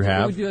clips you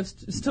have. We do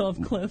still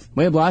have clips.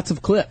 We have lots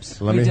of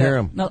clips. Let me hear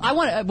them. No, I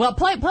want to,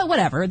 play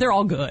whatever. They're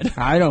all good.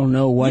 I don't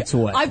know what's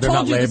what. I've They're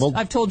told not you labeled?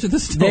 I've told you the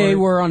story. They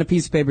were on a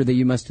piece of paper that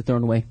you must have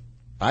thrown away.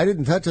 I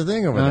didn't touch a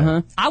thing over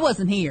there. I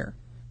wasn't here.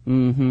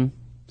 Mm-hmm.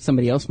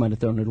 Somebody else might have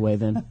thrown it away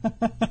then.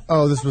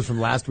 Oh, this was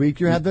from last week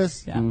you had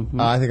this? Yeah. Mm-hmm.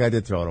 I think I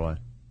did throw it away.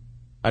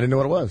 I didn't know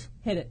what it was.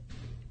 Hit it.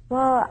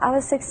 Well, I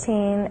was 16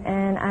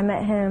 and I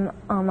met him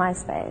on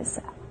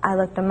MySpace. I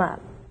looked him up.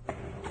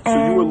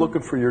 So you were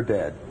looking for your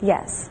dad?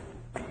 Yes.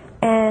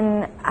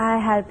 And I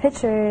had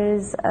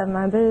pictures of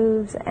my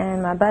boobs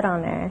and my butt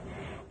on there.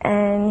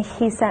 And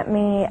he sent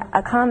me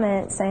a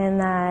comment saying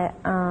that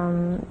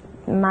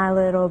my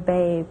little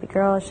baby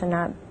girl should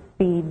not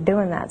be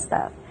doing that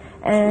stuff.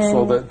 And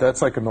So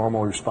that's like a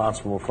normal,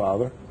 responsible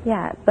father?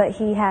 yeah, but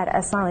he had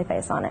a smiley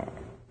face on it.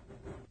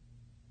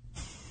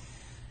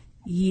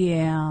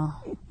 Yeah.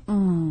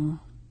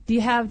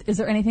 Is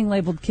there anything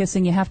labeled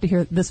kissing? You have to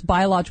hear this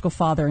biological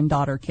father and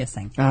daughter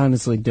kissing. I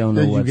honestly don't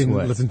know You what's can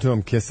what. listen to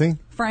him kissing?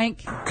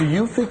 Frank? Do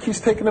you think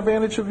he's taking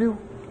advantage of you?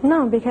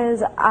 No,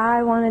 because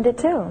I wanted it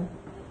too.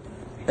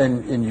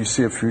 And you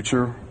see a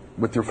future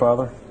with your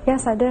father?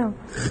 Yes, I do.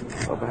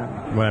 Oh,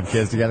 man. You want to have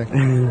kids together?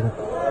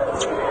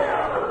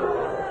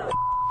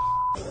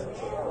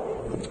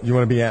 You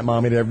want to be Aunt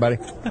Mommy to everybody?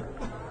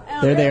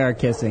 There they are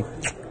kissing.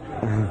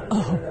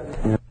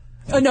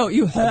 No,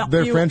 you have.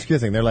 They're French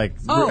kissing. They're like,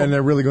 and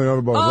they're really going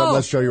overboard. Oh.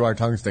 Let's show you our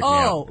tongue sticking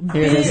out.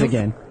 Here it is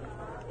again.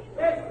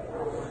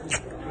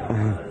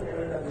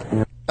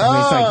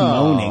 It's like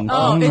moaning.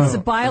 Oh, it's a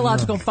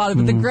biological father,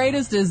 but the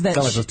greatest is that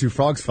Sound like those two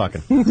frogs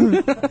fucking.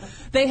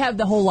 they have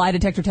the whole lie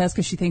detector test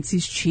because she thinks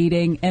he's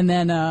cheating, and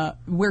then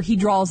where he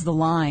draws the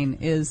line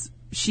is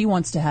she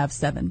wants to have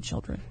 7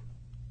 children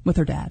with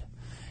her dad.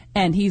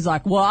 And he's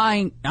like, well,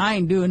 I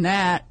ain't doing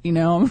that,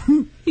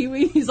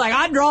 He's like,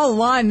 I draw the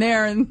line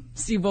there. And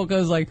Steve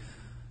Wilkos like,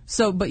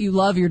 but you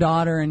love your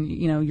daughter and,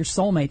 your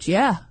soulmates.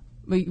 Yeah.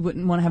 But you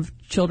wouldn't want to have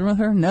children with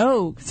her?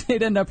 No, because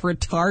they'd end up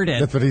retarded.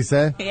 That's what he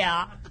said?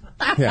 Yeah.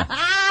 Yeah.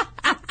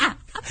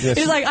 Yes.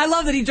 He's like, I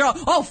love that he draw.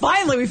 Oh,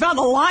 finally, we found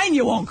the line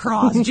you won't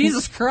cross.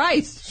 Jesus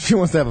Christ. She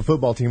wants to have a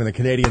football team in the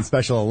Canadian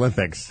Special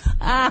Olympics.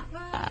 Can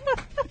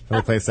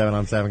we play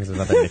 7-on-7 because there's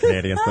not that many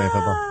Canadians playing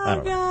football? I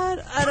don't know.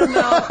 God, I don't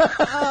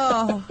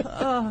know.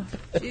 Oh,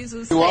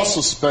 Jesus. You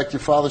also suspect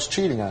your father's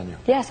cheating on you?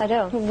 Yes, I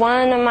do.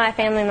 One of my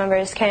family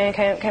members came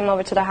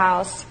over to the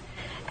house,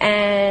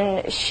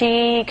 and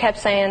she kept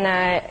saying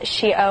that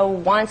she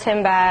wants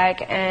him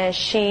back, and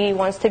she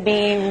wants to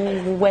be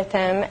with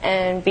him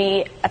and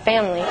be a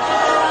family.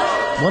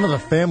 One of the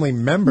family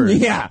members?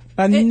 Yeah,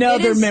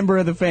 another It is- member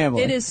of the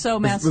family. It is so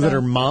messed Was up. it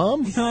her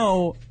mom?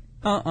 No.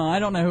 I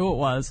don't know who it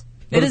was.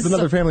 But it's is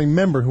another so- family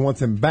member who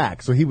wants him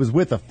back. So he was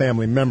with a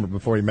family member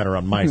before he met her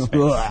on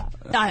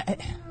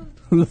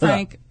MySpace.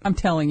 Frank, I'm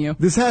telling you.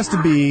 This has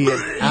to be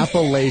an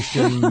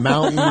Appalachian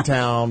mountain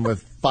town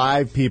with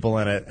 5 people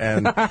in it,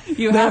 and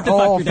You have to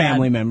all fuck your dad.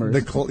 family members.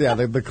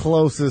 the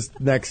closest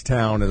next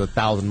town is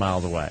 1,000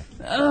 miles away.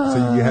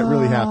 So you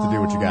really have to do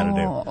what you got to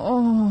do.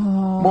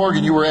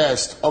 Morgan, you were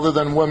asked, other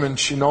than women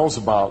she knows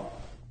about,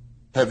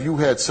 have you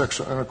had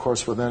sexual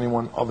intercourse with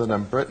anyone other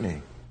than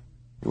Brittany?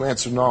 You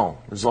answered no.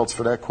 Results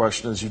for that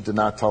question is you did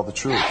not tell the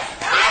truth.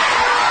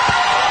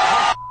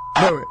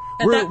 No,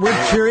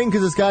 we're cheering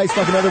because this guy's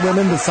fucking other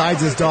women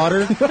besides his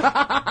daughter.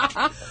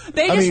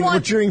 They I just mean, want, we're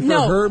cheering for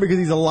her because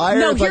he's a liar?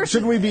 No, It's like, here's-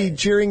 shouldn't we be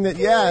cheering that,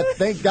 yeah,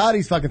 thank God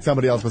he's fucking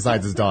somebody else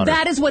besides his daughter?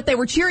 That is what they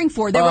were cheering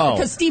for.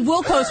 Because Steve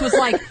Wilkos was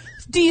like,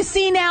 do you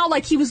see now?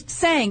 Like he was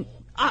saying,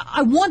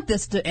 I want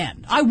this to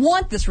end. I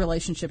want this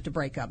relationship to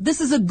break up. This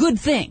is a good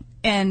thing.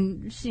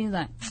 And she's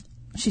like,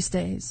 she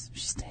stays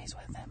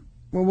with him.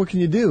 Well, what can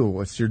you do?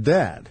 It's your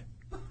dad.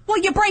 Well,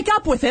 you break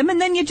up with him and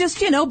then you just,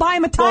 buy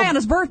him a tie on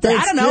his birthday.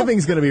 I don't know.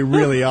 Thanksgiving's going to be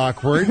really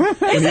awkward.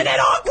 Isn't it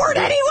awkward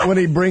anyway? When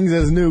he brings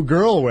his new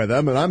girl with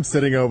him and I'm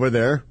sitting over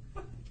there,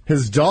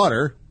 his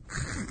daughter.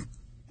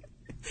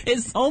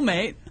 His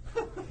soulmate.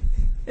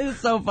 It's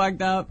so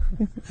fucked up.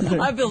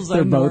 I feel so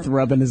They're both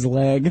rubbing his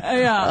leg.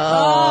 Yeah.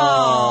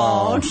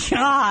 Oh,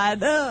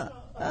 God.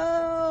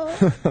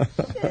 Oh,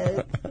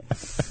 shit.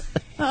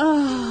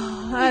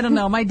 Oh, I don't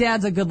know. My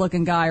dad's a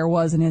good-looking guy, or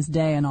was in his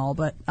day and all,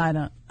 but I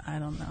don't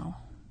know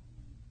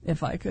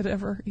if I could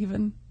ever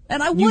even.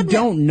 And I You wouldn't.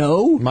 don't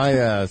know?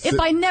 If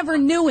I never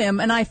knew him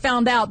and I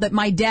found out that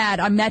my dad,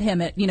 I met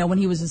him at, when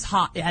he was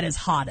at his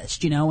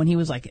hottest, when he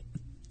was like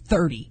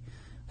 30,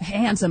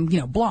 handsome,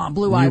 blonde,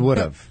 blue-eyed. You would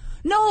have.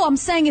 No, I'm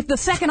saying if the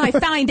second I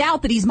find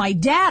out that he's my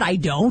dad, I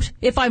don't.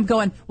 If I'm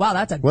going, wow,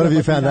 that's a What if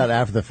you good-looking found guy. out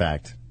after the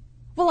fact?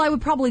 Well, I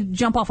would probably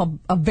jump off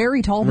a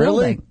very tall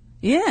Really? building.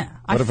 Yeah.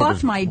 I What if it fucked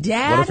was- my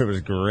dad. What if it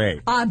was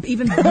great?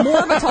 Even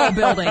more of a tall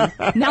building.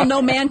 Now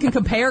no man can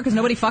compare because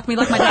nobody fucked me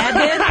like my dad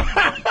did.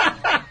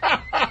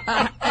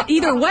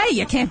 Either way,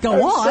 you can't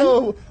go on.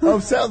 So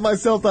upset with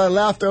myself that I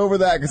laughed over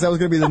that because that was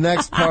going to be the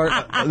next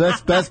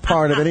best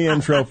part of any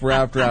intro for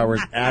After Hours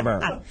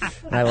ever.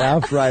 And I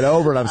laughed right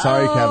over it. I'm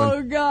sorry, Kevin.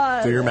 Oh,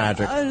 God. Do your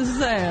magic. I'm just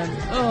saying.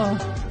 Oh.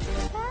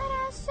 Let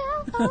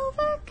ourselves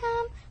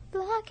overcome,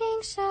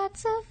 blocking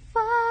shots of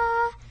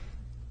father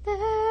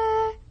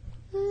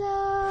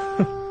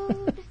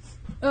load.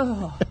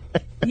 Oh.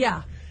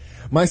 Yeah.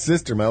 My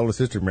older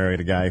sister, married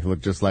a guy who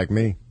looked just like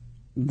me.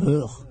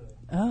 Ugh.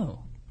 Oh.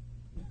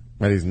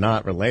 And he's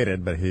not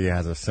related, but he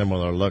has a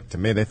similar look to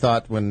me. They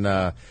thought when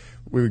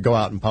we would go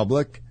out in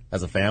public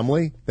as a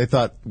family, they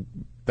thought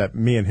that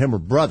me and him were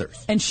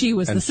brothers. And she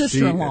was the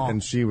sister-in-law.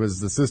 And she was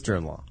the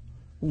sister-in-law.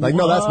 Like,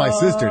 no, that's my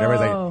sister. And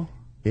everybody's like,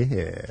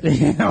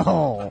 yeah.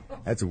 Oh.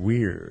 That's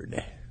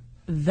weird.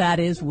 That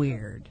is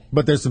weird.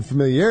 But there's some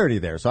familiarity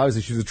there. So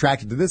obviously she was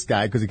attracted to this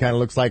guy because he kind of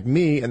looks like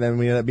me. And then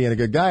we end up being a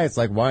good guy. It's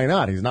like, why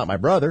not? He's not my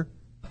brother.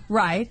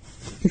 Right.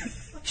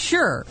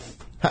 Sure.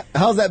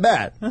 How's that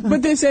bad?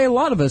 But they say a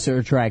lot of us are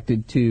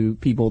attracted to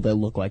people that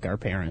look like our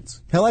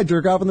parents. Hell, I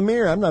jerk off in the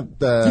mirror. I'm not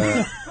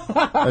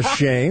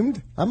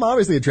ashamed. I'm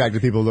obviously attracted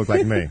to people who look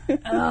like me.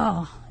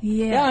 Oh,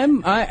 Yeah,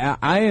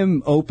 I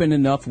am open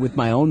enough with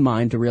my own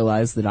mind to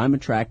realize that I'm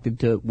attracted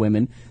to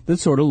women that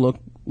sort of look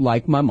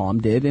like my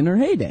mom did in her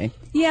heyday.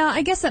 Yeah,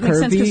 I guess that makes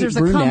sense because Curvy, there's a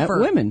brunette comfort.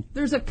 women.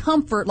 There's a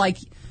comfort, like,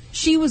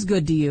 she was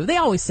good to you. They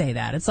always say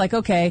that. It's like,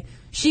 okay,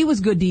 she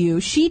was good to you.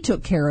 She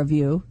took care of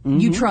you. Mm-hmm.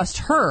 You trust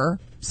her,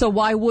 so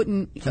why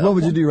wouldn't... So what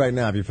would you do right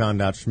now if you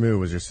found out Shmoo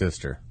was your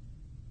sister?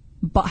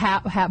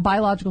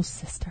 Biological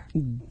sister.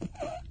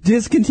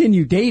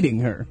 Discontinue dating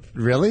her.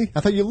 Really? I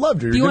thought you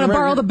loved her. Do you want to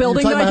borrow the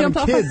building that that I jumped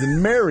off of? kids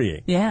and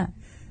marrying. Yeah.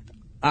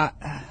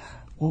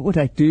 What would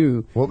I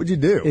do What would you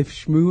do? if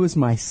Shmoo was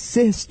my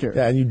sister?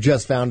 Yeah, and you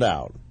just found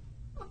out.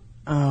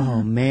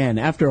 Oh, man.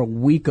 After a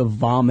week of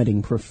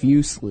vomiting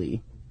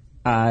profusely,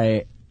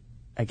 I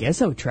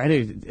guess I would try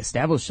to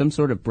establish some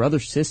sort of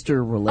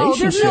brother-sister Oh,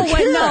 relationship. there's no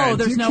way. No, can't.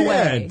 there's You no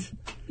way. can't.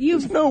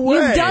 You've no way.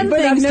 You've done But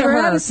I've things to never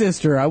her. had a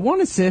sister. I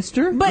want a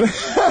sister. But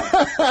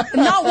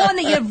not one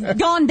that you've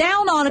gone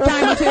down on a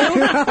time or two.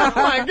 Oh,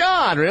 my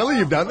God. Really?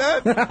 You've done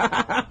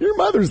that? Your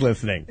mother's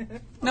listening.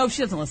 No,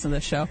 she doesn't listen to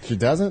this show. She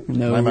doesn't?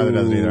 No. My mother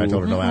doesn't either. I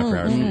told her no after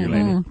hours for you,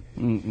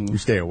 lady. You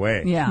stay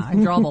away. Yeah, I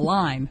draw the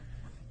line.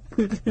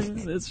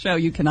 This show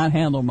you cannot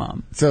handle,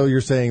 Mom. So you're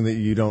saying that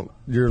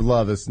your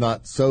love is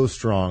not so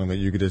strong that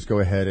you could just go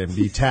ahead and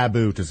be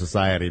taboo to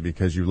society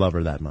because you love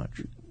her that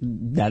much.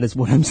 That is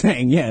what I'm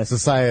saying, yes.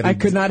 Society- I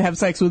could not have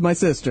sex with my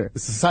sister.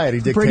 Society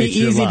dictates Pretty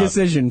your easy love.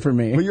 decision for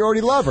me. But you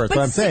already love her. That's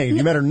what I'm saying. If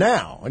you met her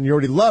now, and you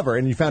already love her,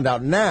 and you found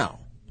out now.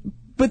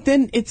 But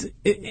then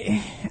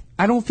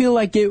I don't feel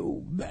like it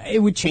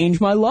would change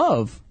my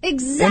love.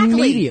 Exactly.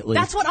 Immediately.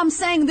 That's what I'm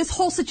saying. This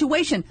whole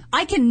situation.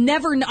 I can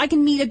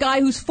meet a guy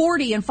who's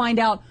 40 and find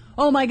out,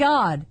 oh my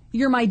God,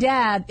 you're my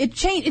dad. It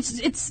changed.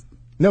 It's.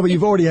 No, but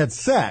you've already had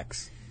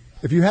sex.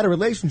 If you had a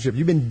relationship,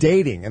 you've been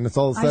dating, and it's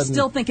all of a I sudden,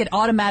 still think it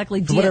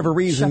automatically. for whatever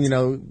reason,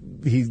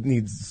 he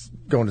needs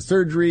going to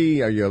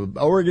surgery. Are you an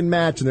organ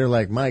match? And they're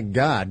like, my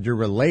God, you're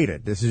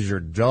related. This is your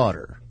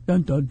daughter.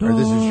 Dun, dun, dun. Or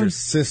this is your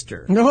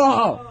sister.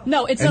 No.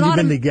 No, it's And an you've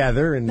been automatic.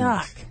 together, and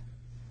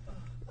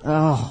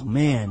Oh,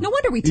 man. No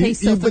wonder we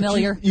taste so but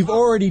familiar you've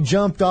already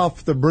jumped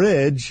off the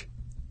bridge.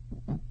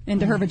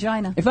 into her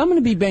vagina. If I'm going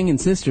to be banging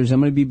sisters, I'm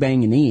going to be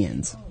banging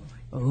Ians.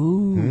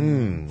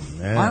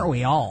 Yeah. Aren't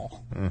we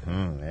all?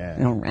 Yeah.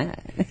 All right.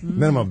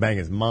 Then I'm gonna bang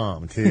his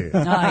mom too.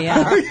 Oh,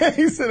 yeah.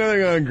 He's sitting there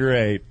going,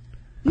 great.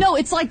 No,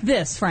 it's like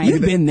this, Frank.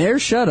 You've been there.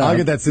 Shut up. I'll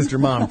get that sister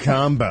mom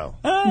combo.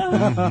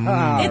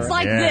 It's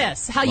like Yeah.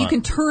 this, how you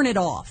can turn it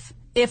off.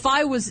 if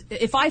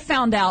I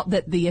found out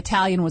that the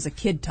Italian was a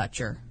kid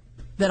toucher,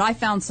 that I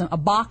found a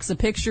box of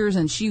pictures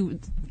and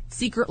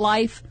Secret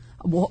Life,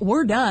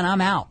 we're done. I'm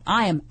out.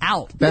 I am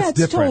out. That's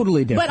different.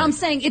 Totally different. But I'm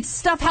saying it's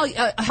stuff how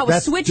a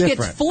That's switch different.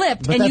 gets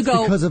flipped But and you that's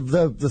go. because of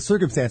the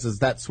circumstances.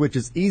 That switch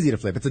is easy to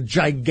flip. It's a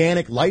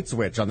gigantic light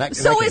switch on that.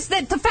 So that is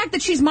that the fact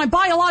that she's my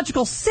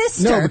biological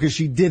sister? No, because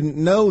she didn't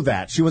know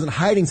that. She wasn't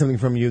hiding something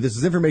from you. This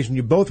is information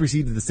you both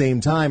received at the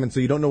same time, and so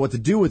you don't know what to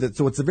do with it.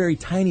 So it's a very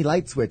tiny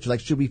light switch. Like,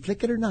 should we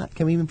flick it or not?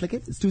 Can we even flick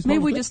it? It's too small.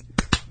 Maybe to we flick. just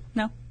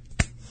no.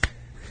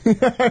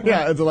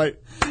 Yeah, it's a light.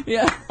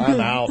 Yeah. I'm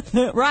out.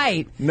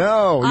 Right.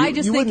 No, I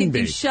just you think wouldn't it'd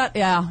be be. shut.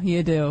 Yeah,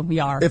 you do.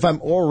 You are. If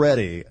I'm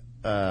already,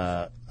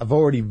 I've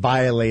already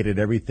violated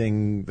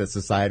everything that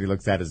society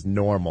looks at as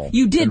normal.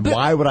 You did, then but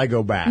why would I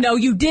go back? No,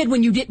 you did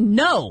when you didn't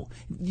know.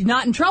 You're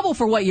not in trouble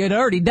for what you had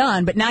already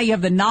done, but now you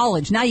have the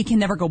knowledge. Now you can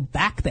never go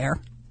back there.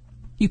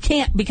 You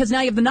can't, because now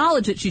you have the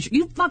knowledge that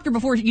you fucked her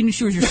before you knew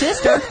she was your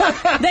sister.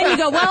 Then you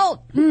go,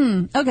 well,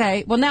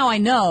 okay, well now I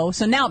know,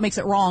 so now it makes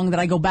it wrong that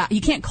I go back.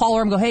 You can't call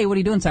her and go, hey, what are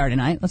you doing Saturday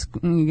night? Let's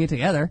get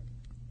together.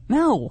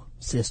 No.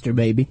 Sister,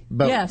 baby.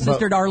 Yeah,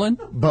 sister darling.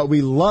 But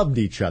we loved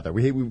each other.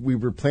 We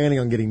were planning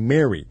on getting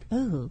married.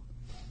 Ooh.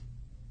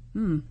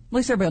 At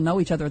least everybody will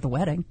know each other at the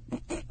wedding.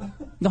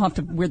 Don't have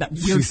to wear that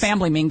weird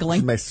family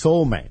mingling. She's my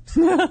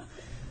soulmate.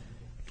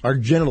 Our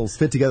genitals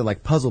fit together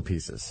like puzzle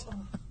pieces.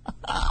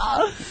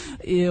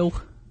 Ew.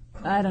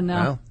 I don't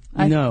know.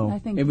 Well, No, I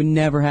think it would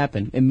never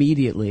happen.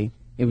 Immediately,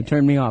 it would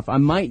turn me off. I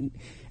might,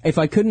 if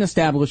I couldn't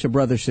establish a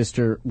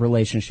brother-sister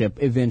relationship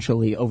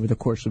eventually over the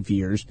course of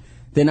years,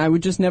 then I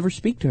would just never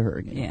speak to her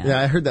again.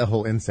 Yeah, I heard that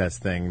whole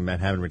incest thing, that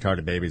having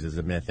retarded babies is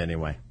a myth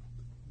anyway.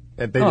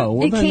 Oh,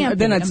 well, it can't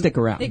then be. I'd stick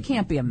around. It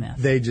can't be a myth.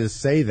 They just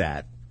say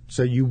that,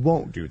 so you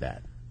won't do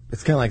that.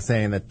 It's kind of like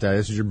saying that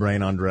this is your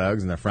brain on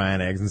drugs and they're frying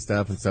eggs and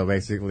stuff, and so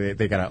basically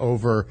they got to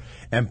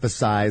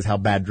overemphasize how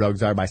bad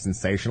drugs are by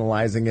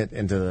sensationalizing it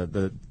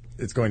into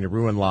it's going to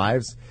ruin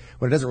lives,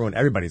 when it doesn't ruin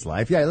everybody's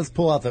life. Yeah, let's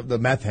pull out the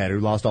meth head who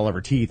lost all of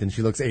her teeth and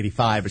she looks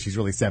 85, but she's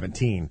really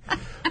 17.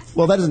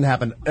 Well, that doesn't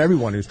happen to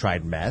everyone who's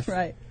tried meth.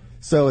 Right.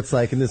 So it's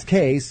like in this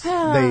case,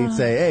 they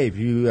say, hey, if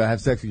you have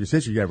sex with your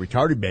sister, you got a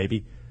retarded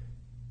baby,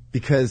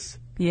 because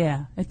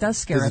Yeah, it does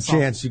scare there's us a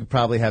chance you could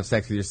probably have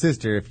sex with your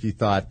sister if you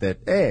thought that,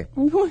 hey.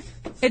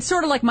 It's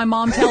sort of like my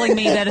mom telling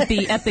me that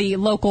at the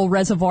local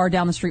reservoir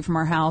down the street from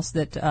our house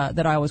that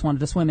I always wanted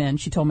to swim in.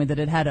 She told me that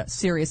it had a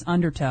serious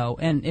undertow,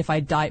 and if I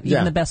dive,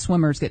 even the best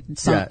swimmers get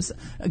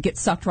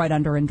sucked right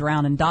under and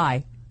drown and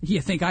die. You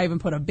think I even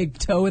put a big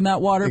toe in that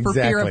water for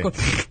fear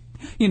of?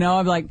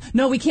 I'm like,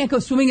 no, we can't go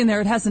swimming in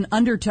there. It has an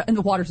undertow, and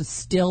the water's as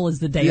still as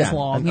the day is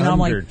long. An I'm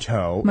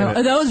undertow.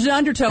 like, those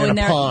undertow in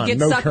there pond,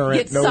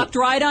 get sucked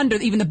right under.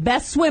 Even the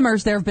best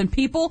swimmers, there have been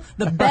people,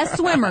 the best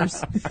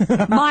swimmers.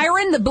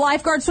 Myron, the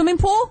lifeguard swimming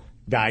pool,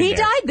 he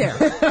died there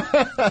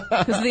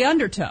because of the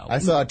undertow. I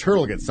saw a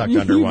turtle get sucked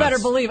under You once. better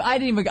believe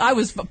I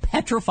was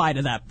petrified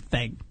of that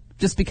thing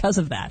just because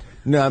of that.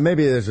 No,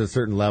 maybe there's a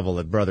certain level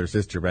at brother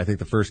sister, but I think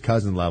the first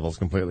cousin level is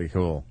completely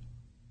cool.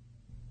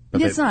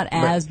 But It's not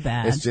as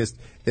bad. It's just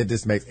it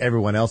just makes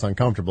everyone else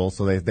uncomfortable,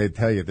 so they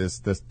tell you this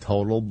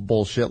total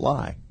bullshit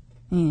lie.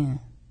 Yeah.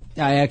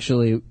 This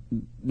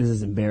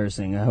is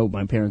embarrassing. I hope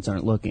my parents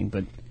aren't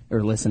looking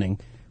or listening.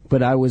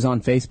 But I was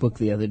on Facebook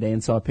the other day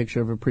and saw a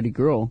picture of a pretty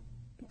girl.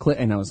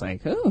 And I was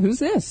like, oh, who's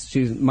this?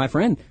 She's my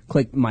friend.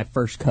 Click my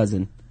first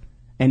cousin.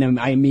 And then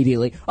I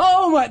immediately,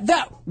 what?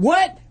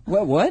 What?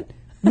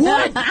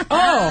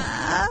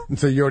 Oh! And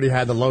so you already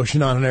had the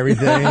lotion on and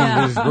everything, and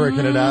you're just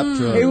working it up.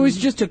 It was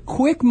just a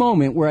quick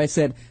moment where I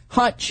said,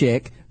 hot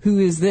chick, who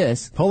is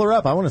this? Pull her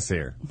up. I want to see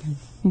her.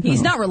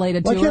 He's not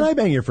related Why to can't her. I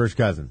bang your first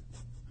cousin?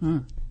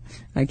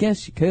 I guess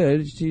she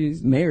could.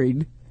 She's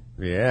married.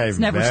 Yeah, It's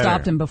never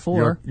stopped him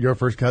before. Your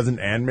first cousin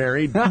and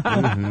married?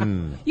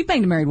 Mm-hmm. You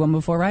banged a married woman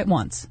before, right?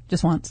 Once.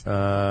 Just once.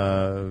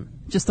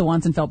 Just the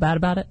once and felt bad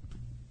about it?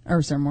 Or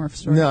is there more of a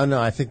story?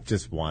 No, I think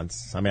just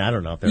once. I mean, I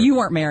don't know if You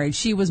weren't married.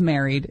 She was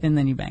married, and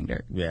then you banged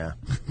her. Yeah.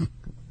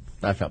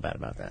 I felt bad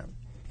about that.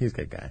 He's a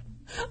good guy.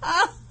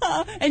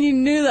 And you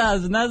knew that,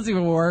 and that's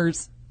even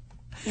worse.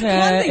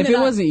 If it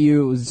wasn't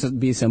you, it would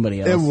be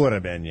somebody else. It would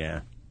have been, yeah.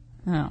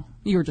 Oh,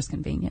 you were just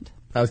convenient.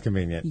 I was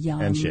convenient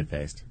Young. and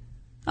shit-faced.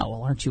 Oh,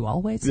 well, aren't you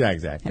always? Yeah,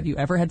 exactly. Have you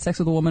ever had sex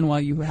with a woman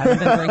while you haven't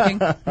been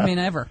drinking? I mean,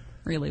 ever,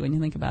 really, when you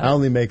think about it. I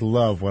only make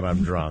love when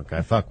I'm drunk.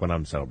 I fuck when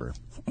I'm sober.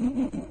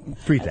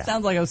 Treat that.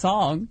 Sounds like a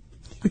song.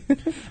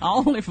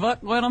 I'll only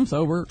fuck when I'm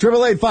sober.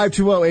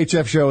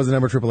 888-520-HF show is the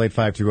number.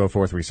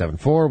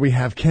 888-520-4374. We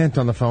have Kent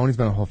on the phone. He's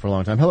been on hold for a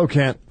long time. Hello,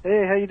 Kent.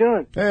 Hey, how you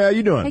doing? Hey, how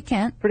you doing? Hey,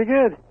 Kent. Pretty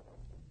good.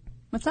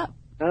 What's up?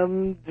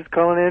 Just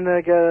calling in.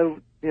 I got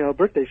a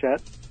birthday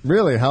shot.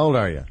 Really? How old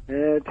are you?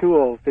 Too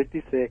old.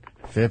 56.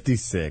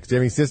 56. Do you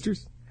have any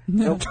sisters?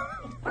 Nope.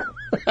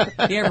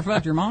 You ever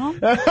fucked your mom?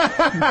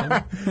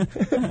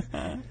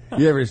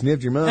 You ever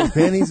sniffed your mom's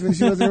panties when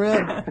she wasn't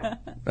around?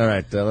 All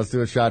right, let's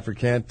do a shot for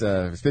Kent.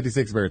 His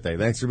 56th birthday.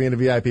 Thanks for being a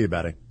VIP,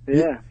 buddy.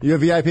 Yeah. You a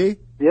VIP?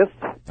 Yes.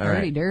 All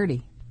right.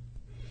 Dirty.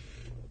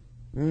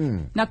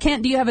 Now,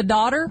 Kent, do you have a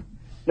daughter?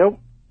 Nope.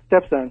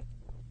 Stepson.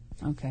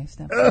 Okay,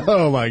 step.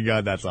 Oh my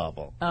God, that's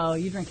awful. Oh,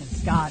 you drinking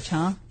scotch,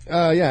 huh?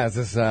 Yeah, it's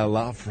this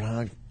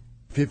Lafroig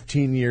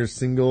 15-year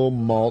single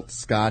malt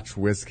Scotch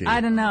whiskey. I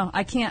don't know.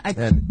 I can't.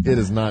 And it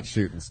is not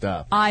shooting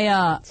stuff.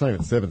 It's not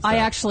even sipping stuff. I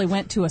actually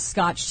went to a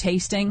Scotch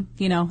tasting.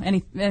 You know,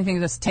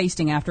 anything that's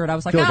tasting after it. I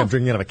was like, I feel like I'm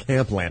drinking out of a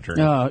camp lantern.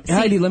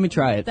 Heidi, let me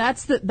try it.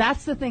 That's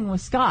the thing with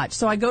Scotch.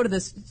 So I go to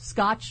this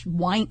Scotch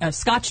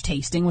Scotch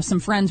tasting with some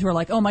friends who are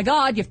like, oh my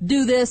God, you have to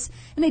do this.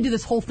 And they do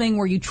this whole thing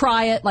where you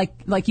try it,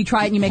 like you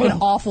try it and you make an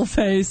awful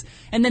face.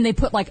 And then they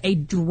put like a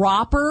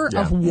dropper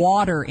of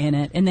water in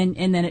it. And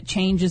then it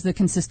changes the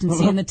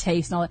consistency and the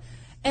taste and all that.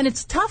 And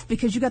it's tough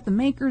because you got the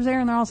makers there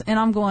and they're all, and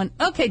I'm going,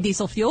 okay,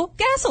 diesel fuel,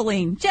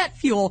 gasoline, jet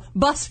fuel,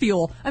 bus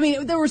fuel. I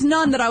mean, there was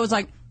none that I was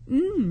like,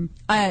 and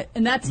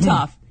that's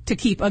tough to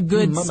keep a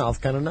good. My mouth's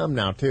kind of numb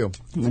now too.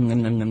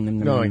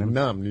 Going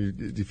numb.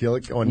 Do you feel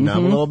it going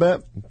numb a little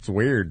bit? It's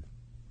weird.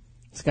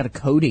 It's got a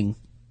coating.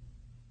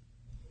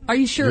 Are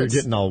you sure? You're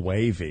getting all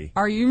wavy.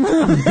 Are you?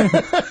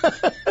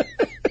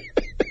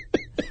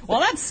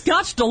 Well, that's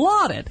Scotch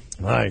Dilaudid.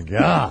 My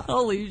God.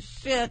 Holy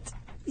shit.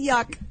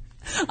 Yuck.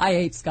 I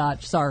hate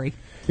Scotch. Sorry.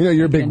 You know,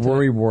 you're a big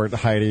worrywart,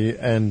 Heidi,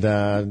 and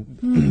I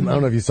don't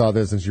know if you saw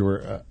this since you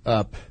were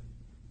up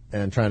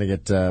and trying to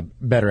get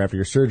better after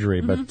your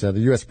surgery, but the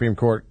U.S. Supreme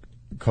Court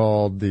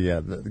called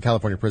the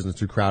California prisons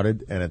too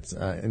crowded, and it's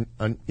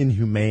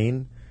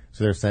inhumane.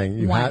 So they're saying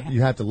you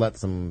have to let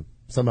some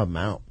of them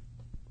out.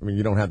 I mean,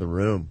 you don't have the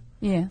room.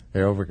 Yeah.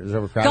 There's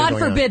overcrowded. God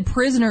forbid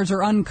prisoners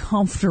are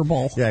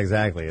uncomfortable. Yeah,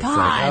 exactly. It's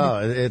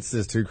God. like, it's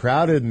just too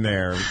crowded in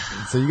there.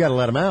 So you got to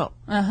let them out.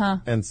 Uh-huh.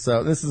 And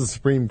so this is the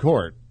Supreme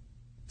Court.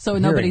 So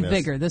nobody's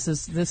bigger. This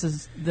is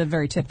the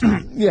very tip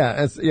top.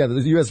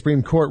 The U.S.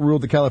 Supreme Court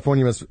ruled that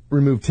California must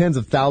remove tens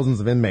of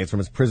thousands of inmates from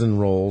its prison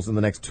rolls in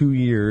the next 2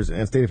 years,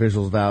 and state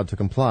officials vowed to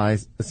comply,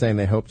 saying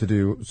they hope to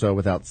do so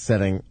without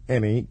setting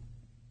any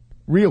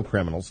real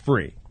criminals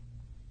free.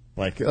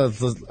 Like,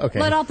 okay.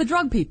 Let out the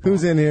drug people.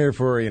 Who's in here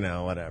for,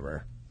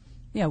 whatever?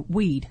 Yeah,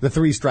 weed. The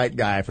 3-strike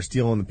guy for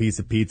stealing the piece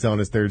of pizza on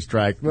his 3rd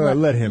strike. Well,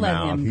 let him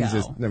out. Him He's go.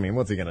 just,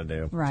 what's he going to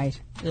do? Right.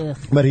 Ugh.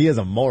 But he is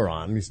a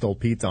moron. He stole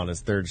pizza on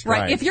his 3rd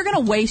strike. Right. If you're going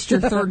to waste your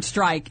 3rd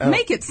strike,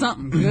 make it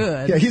something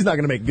good. Yeah, he's not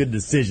going to make good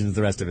decisions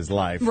the rest of his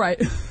life.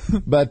 Right.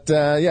 But,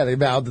 they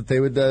vowed that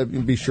they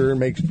would be sure and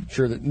make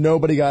sure that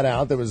nobody got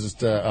out that was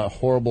just a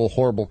horrible,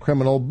 horrible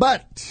criminal.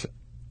 But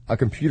a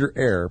computer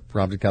error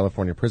prompted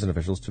California prison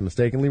officials to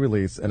mistakenly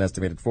release an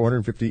estimated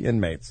 450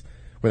 inmates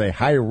with a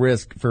high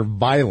risk for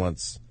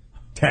violence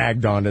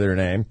tagged onto their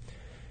name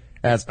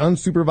as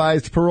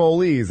unsupervised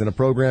parolees in a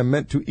program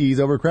meant to ease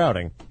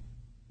overcrowding.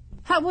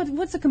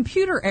 What's a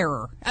computer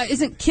error?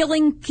 Isn't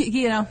killing,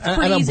 pretty I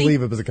don't easy?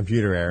 believe it was a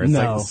computer error. It's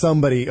like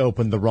somebody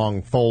opened the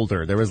wrong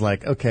folder. There was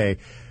like, okay,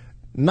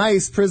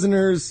 nice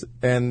prisoners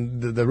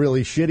and the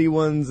really shitty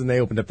ones, and they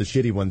opened up the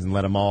shitty ones and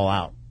let them all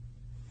out.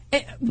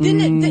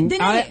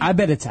 I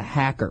bet it's a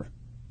hacker.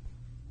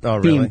 Oh,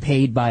 really? Being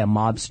paid by a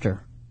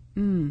mobster.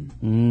 But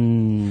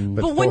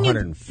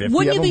 450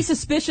 wouldn't you of be them?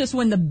 suspicious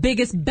when the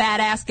biggest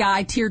badass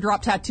guy,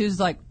 teardrop tattoos, is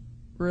like,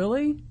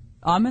 really?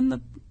 I'm in the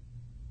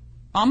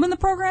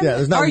program? Yeah,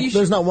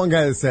 there's not one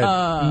guy that said,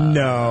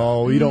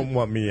 no, you don't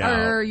want me out.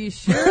 Are you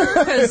sure?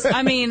 Because,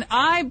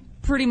 I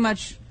pretty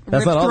much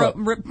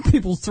rip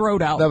people's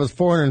throat out. That was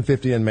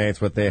 450 inmates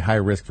with a high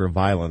risk for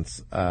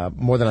violence.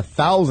 More than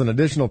 1,000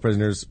 additional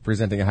prisoners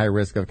presenting a high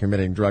risk of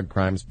committing drug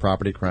crimes,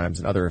 property crimes,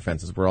 and other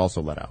offenses were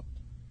also let out.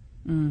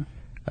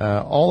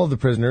 All of the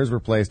prisoners were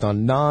placed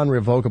on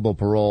non-revocable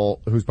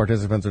parole, whose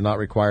participants are not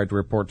required to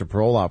report to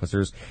parole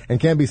officers and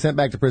can be sent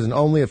back to prison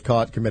only if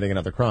caught committing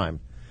another crime.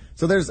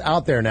 So there's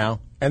out there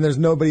now, and there's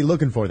nobody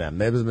looking for them.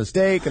 There was a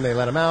mistake, and they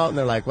let them out, and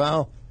they're like,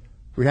 well,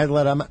 we had to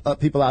let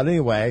people out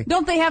anyway.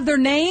 Don't they have their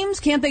names?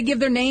 Can't they give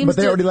their names? But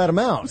they already let them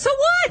out. So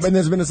what? And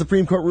there's been a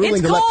Supreme Court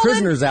ruling to let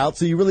prisoners out,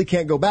 so you really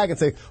can't go back and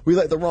say, we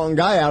let the wrong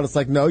guy out. It's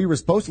like, no, you were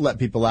supposed to let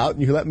people out,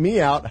 and you let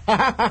me out.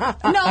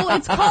 No,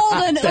 it's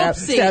called an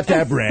oopsie.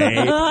 Stab,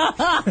 rape.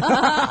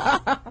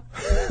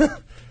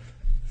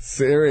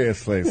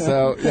 Seriously.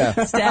 So,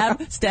 yeah.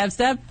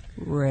 Stab,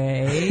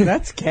 rape.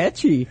 That's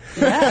catchy.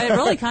 Yeah, it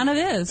really kind of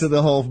is. To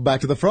the whole,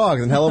 back to the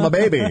frogs, and hello, my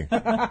baby.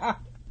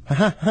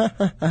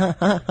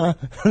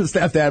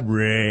 Stab,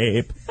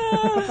 rape.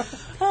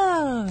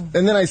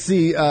 And then I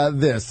see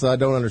this. I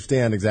don't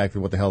understand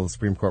exactly what the hell the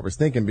Supreme Court was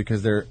thinking,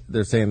 because they're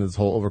saying this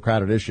whole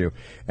overcrowded issue,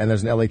 and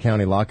there's an LA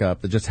County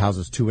lockup that just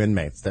houses 2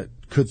 inmates that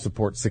could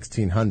support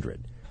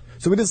 1,600.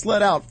 So we just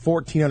let out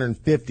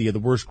 1,450 of the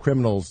worst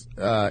criminals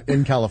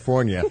in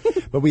California,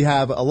 but we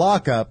have a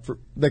lockup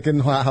that can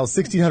house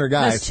 1,600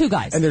 guys. There's 2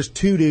 guys. And there's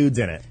 2 dudes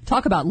in it.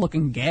 Talk about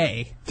looking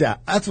gay. Yeah,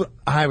 that's what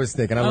I was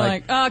thinking. I'm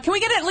like, can we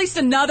get at least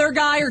another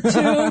guy or 2?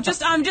 I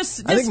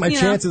think my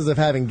chances of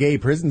having gay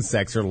prison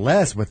sex are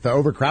less with the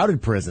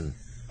overcrowded prison.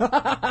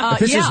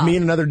 If it's just me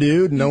and another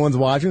dude and no one's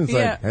watching, it's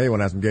like, hey, you want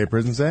to have some gay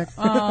prison sex?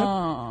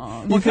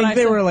 You think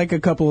they were like a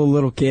couple of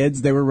little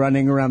kids? They were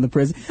running around the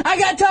prison. I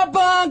got top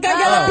bunk. I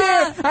got a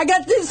beer. I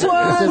got this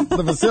one.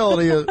 The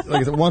facility,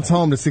 like I said, once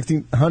home to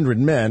 1,600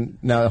 men.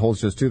 Now it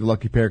holds just 2. The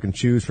lucky pair can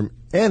choose from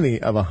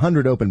any of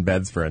 100 open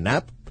beds for a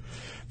nap.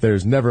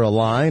 There's never a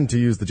line to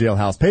use the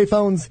jailhouse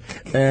payphones.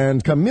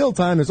 And come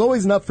mealtime, there's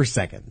always enough for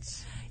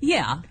seconds.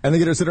 Yeah. And they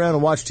get to sit around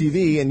and watch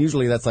TV, and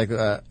usually that's like,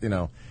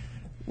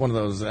 one of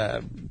those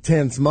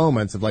tense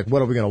moments of like,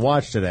 what are we going to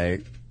watch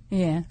today?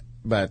 Yeah.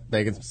 But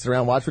they can sit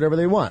around and watch whatever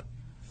they want.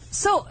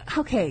 So,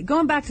 okay,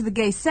 going back to the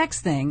gay sex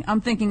thing,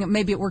 I'm thinking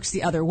maybe it works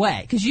the other way.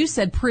 Because you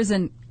said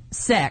prison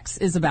sex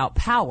is about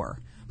power.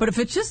 But if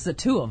it's just the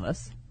two of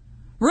us,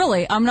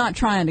 really, I'm not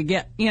trying to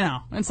get,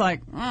 it's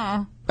like,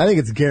 I think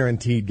it's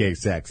guaranteed gay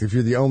sex. If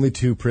you're the only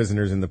 2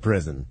 prisoners in the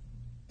prison,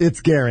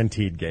 it's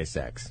guaranteed gay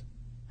sex.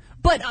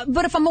 But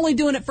if I'm only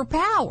doing it for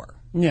power.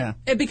 Yeah.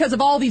 Because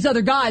of all these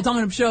other guys, I'm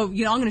going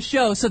to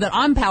show so that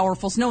I'm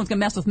powerful, so no one's going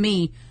to mess with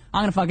me.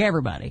 I'm going to fuck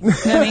everybody. You know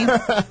what I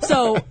mean?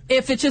 So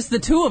if it's just the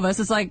two of us,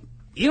 it's like,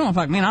 you don't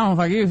fuck me, and I don't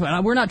fuck you.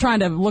 We're not trying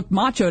to look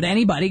macho to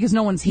anybody because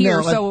no one's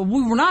here, so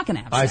we're not going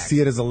to have sex. I see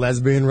it as a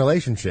lesbian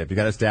relationship. You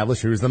got to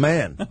establish who's the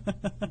man.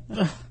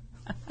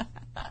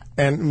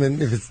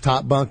 And if it's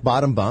top bunk,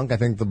 bottom bunk, I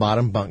think the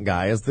bottom bunk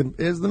guy is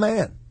the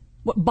man.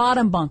 What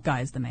bottom bunk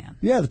guy is the man?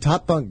 Yeah, the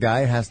top bunk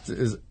guy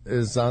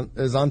is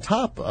on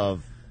top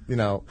of,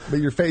 but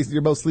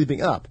you're both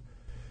sleeping up.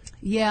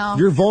 Yeah.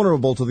 You're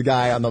vulnerable to the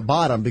guy on the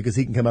bottom because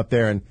he can come up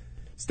there and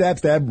stab,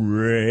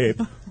 rape.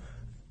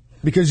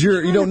 Because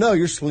you don't know,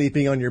 you're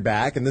sleeping on your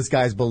back and this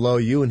guy's below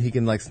you and he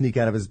can like sneak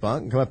out of his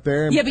bunk and come up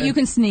there. But you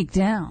can sneak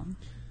down.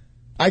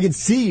 I can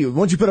see you.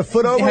 Once you put a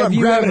foot over, I'm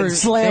grabbing it and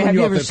slamming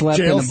you off the slept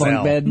jail in a bunk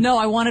cell. bed? No,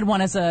 I wanted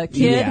one as a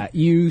kid. Yeah,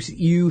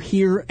 you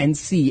hear and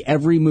see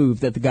every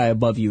move that the guy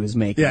above you is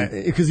making. Yeah,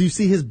 because you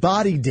see his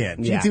body dent.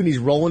 You can see when he's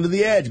rolling to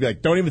the edge. Be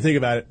like, don't even think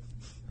about it.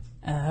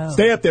 Oh.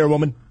 Stay up there,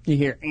 woman. You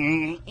hear,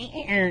 you're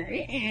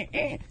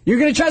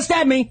going to try to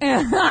stab me.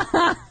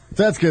 So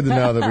that's good to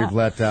know that we've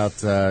let out,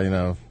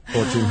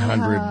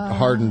 1,400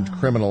 hardened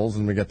criminals,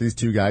 and we got these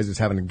 2 guys just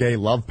having a gay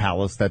love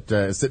palace that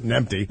is sitting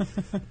empty.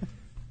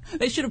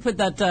 They should have put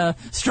that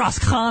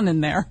Strauss-Kahn in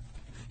there.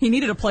 He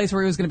needed a place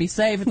where he was going to be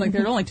safe. It's like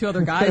there are only 2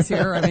 other guys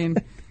here. I mean,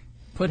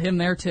 put him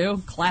there,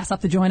 too. Class up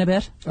the joint a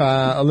bit.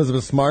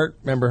 Elizabeth Smart,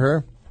 remember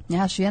her?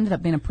 Yeah, she ended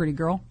up being a pretty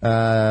girl.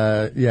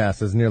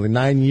 Says nearly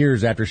 9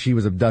 years after she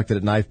was abducted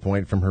at knife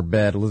point from her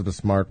bed, Elizabeth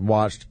Smart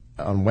watched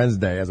on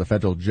Wednesday as a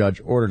federal judge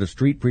ordered a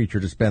street preacher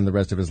to spend the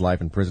rest of his life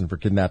in prison for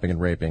kidnapping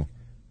and raping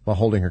while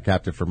holding her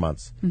captive for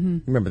months. Mm-hmm.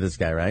 Remember this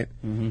guy, right?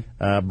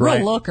 Mm-hmm.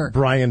 Real looker.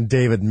 Brian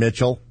David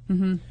Mitchell.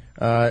 Mm-hmm.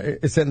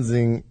 His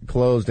sentencing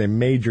closed a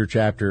major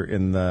chapter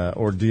in the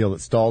ordeal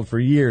that stalled for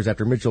years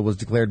after Mitchell was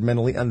declared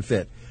mentally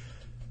unfit.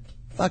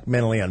 Fuck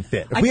mentally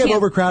unfit. If we have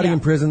overcrowding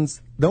in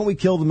prisons, don't we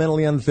kill the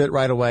mentally unfit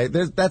right away?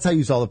 That's how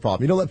you solve the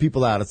problem. You don't let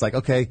people out. It's like,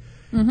 okay,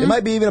 it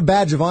might be even a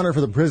badge of honor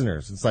for the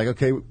prisoners. It's like,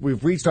 okay,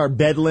 we've reached our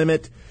bed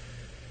limit,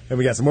 and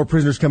we got some more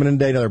prisoners coming in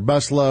today, another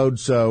bus load,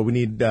 so we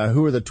need,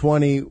 who are the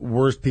 20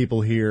 worst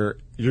people here?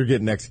 You're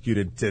getting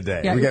executed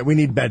today. Yeah. We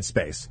need bed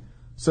space.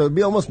 So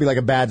it'd almost be like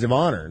a badge of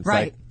honor. It's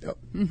right.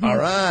 Like, all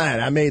right,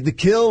 I made the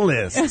kill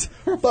list.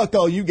 Fuck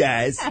all you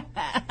guys.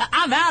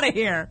 I'm out of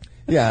here.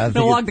 Yeah,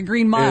 Don't walk the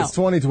green mile. It's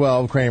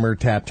 2012 Kramer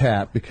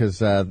tap because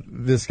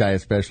this guy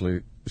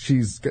especially,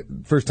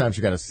 first time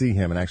she got to see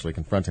him and actually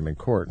confront him in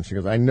court, and she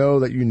goes, "I know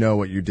that you know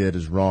what you did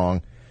is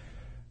wrong.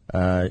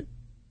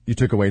 You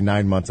took away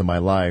 9 months of my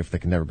life that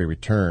can never be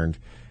returned."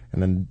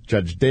 And then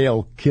Judge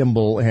Dale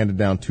Kimball handed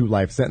down 2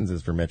 life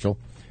sentences for Mitchell.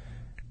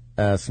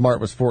 Smart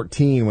was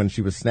 14 when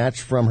she was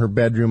snatched from her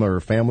bedroom of her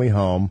family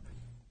home,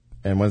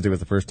 and Wednesday was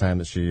the first time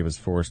that she was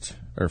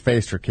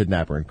faced her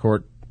kidnapper in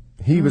court.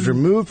 He was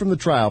removed from the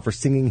trial for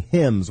singing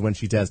hymns when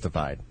she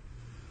testified.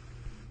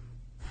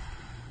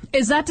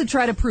 Is that to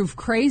try to prove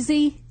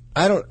crazy?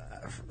 I don't...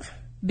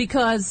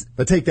 Because...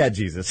 But take that,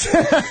 Jesus.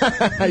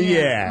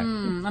 Yeah.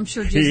 I'm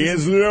sure Jesus... He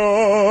is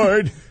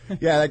Lord.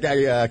 Yeah, that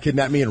guy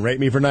kidnapped me and raped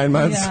me for 9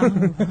 months.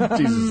 Yeah.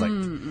 Jesus is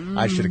like,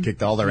 I should have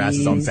kicked all their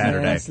asses on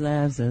Saturday.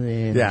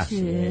 Yeah.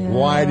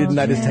 Why didn't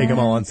I just take them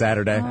all on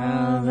Saturday? Look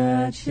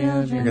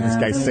at this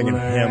guy singing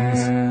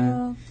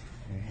hymns.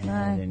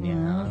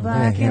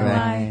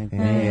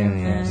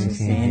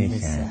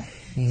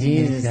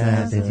 Jesus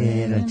loves the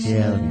little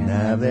children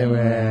of the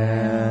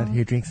world.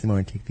 Here, drink some more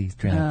and take these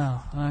drugs.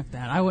 Oh, fuck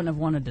that. I wouldn't have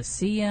wanted to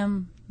see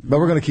him. But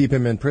we're going to keep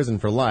him in prison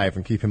for life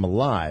and keep him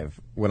alive.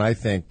 When I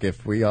think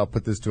if we all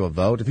put this to a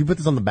vote, if you put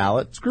this on the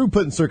ballot, screw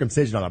putting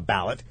circumcision on a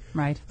ballot.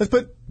 Right. Let's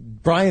put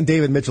Brian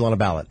David Mitchell on a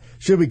ballot.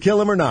 Should we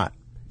kill him or not?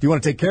 Do you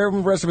want to take care of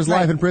him the rest of his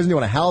life in prison? Do you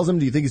want to house him?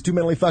 Do you think he's too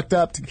mentally fucked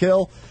up to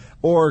kill?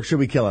 Or should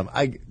we kill him?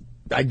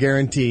 I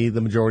guarantee the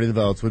majority of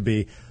the votes would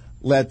be,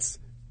 let's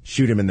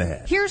shoot him in the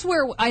head. Here's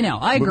where I know.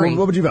 I agree.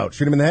 What would you vote?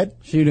 Shoot him in the head?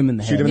 Shoot him in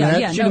the head. Shoot him in the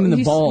head? Yeah, Shoot him in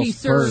the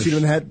balls first. Shoot him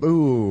in the head?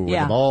 Ooh,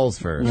 Yeah. the balls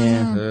first.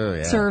 Yeah. Oh,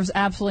 yeah. Serves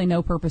absolutely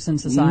no purpose in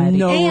society.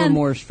 No and,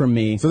 remorse from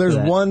me. So there's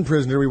for that. one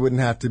prisoner we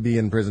wouldn't have to be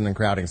in prison and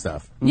crowding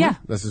stuff. Yeah.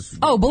 This is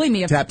Oh, believe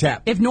me.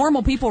 tap. If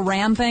normal people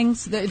ran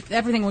things,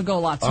 everything would go a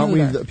lot smoother.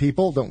 Aren't we the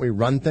people? Don't we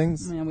run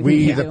things? Yeah, we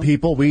we think we the do.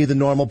 people, we the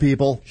normal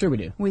people. Sure we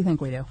do. We think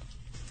we do.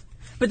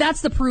 But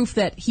that's the proof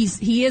that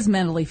he is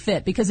mentally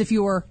fit, because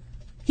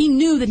he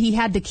knew that he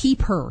had to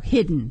keep her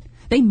hidden.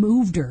 They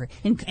moved her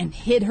and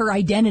hid her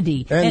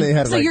identity. And they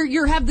had, so like-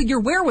 you have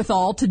your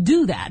wherewithal to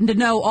do that and to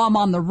know, oh, I'm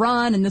on the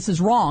run and this is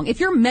wrong. If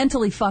you're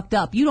mentally fucked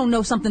up, you don't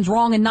know something's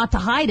wrong and not to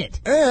hide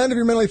it. And if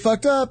you're mentally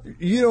fucked up,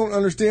 you don't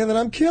understand that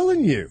I'm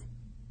killing you.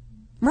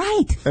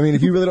 Right. I mean,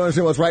 if you really don't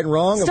understand what's right and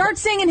wrong, Start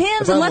singing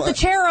hymns and let the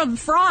cherub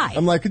fry.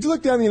 I'm like, could you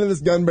look down the end of this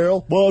gun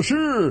barrel? Well,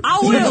 sure. I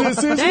will.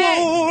 Jesus is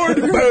Hey. Lord.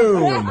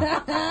 Boom.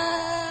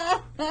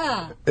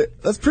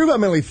 Let's prove how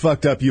mentally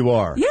fucked up you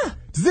are. Yeah.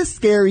 Does this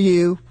scare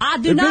you? I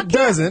do if not it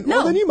care. doesn't, No.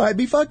 well, then you might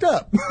be fucked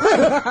up.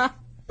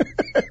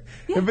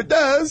 If it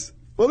does,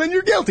 well, then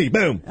you're guilty.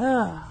 Boom.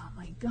 Oh,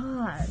 my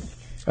God.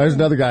 There's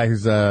another guy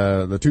who's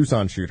the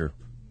Tucson shooter.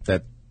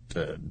 That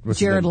what's his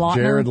Jared name? Lautner?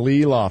 Jared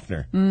Lee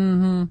Loeffner.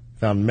 Mm-hmm.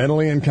 Found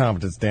mentally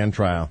incompetent, stand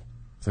trial.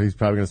 So he's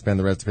probably going to spend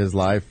the rest of his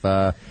life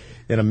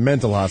in a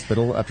mental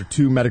hospital after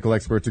 2 medical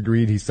experts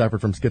agreed he suffered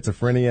from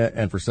schizophrenia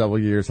and for several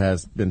years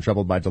has been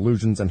troubled by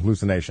delusions and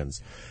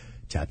hallucinations.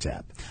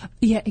 Tap.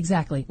 Yeah,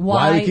 exactly.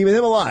 Why are we keeping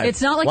him alive?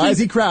 It's not like Why is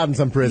he crowding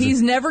some prison?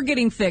 He's never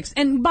getting fixed.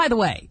 And by the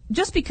way,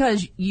 just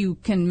because you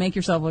can make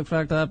yourself look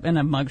fucked up in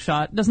a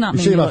mugshot does not You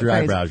mean shave you off look your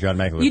crazy. eyebrows, you gotta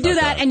make it look You do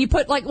fucked that up. and you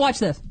put, like, watch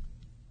this.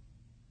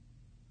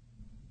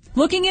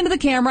 Looking into the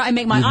camera, I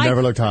make my You've eye...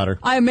 never looked hotter.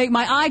 I make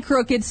my eye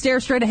crooked, stare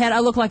straight ahead, I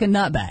look like a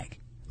nutbag.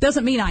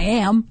 Doesn't mean I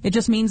am. It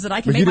just means that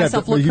I can But make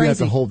myself look you'd have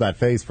crazy. to hold that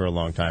face for a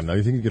long time, though.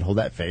 You think you could hold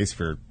that face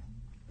for...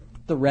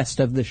 The rest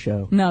of the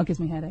show. No, it gives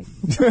me a headache.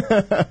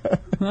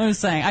 I'm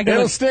just saying.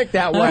 It'll stick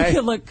that way. I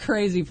could look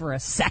crazy for a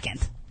second.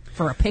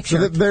 For a picture.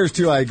 So there's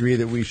 2 I agree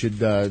that we should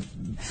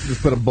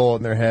just put a bullet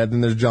in their head. Then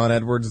there's John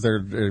Edwards. They're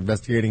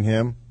investigating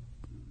him.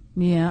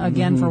 Yeah,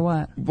 again for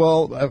what?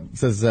 Well, it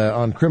says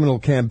on criminal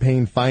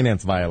campaign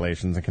finance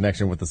violations in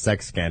connection with the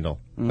sex scandal.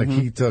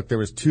 Like there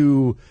was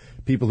 2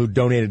 people who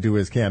donated to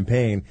his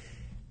campaign,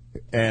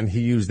 and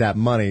he used that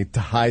money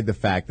to hide the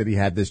fact that he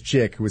had this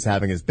chick who was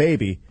having his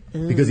baby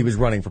because he was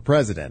running for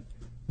president.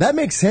 That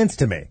makes sense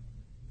to me.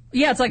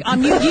 Yeah, it's like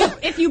you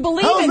if you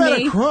believe How is in that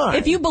me, a crime?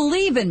 if you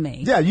believe in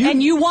me, Yeah,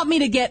 and you want me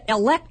to get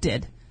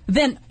elected,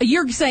 then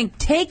you're saying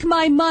take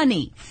my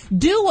money,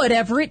 do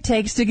whatever it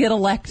takes to get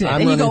elected, I'm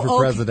and you running go, for okay.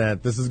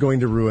 president. This is going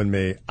to ruin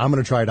me. I'm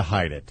going to try to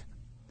hide it.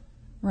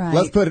 Right?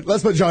 Let's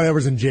put John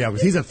Edwards in jail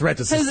because he's a threat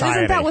to society.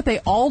 Isn't that what they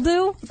all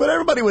do? That's what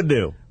everybody would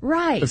do.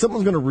 Right. If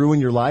someone's going to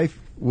ruin your life,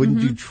 wouldn't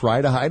you try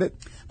to hide it?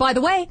 By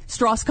the way,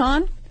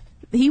 Strauss-Kahn,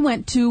 he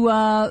went to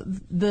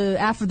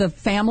the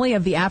family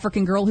of the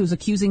African girl who's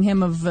accusing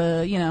him of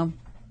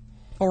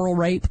oral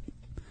rape,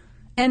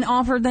 and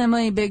offered them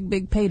a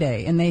big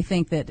payday, and they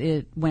think that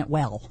it went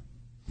well.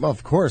 Well,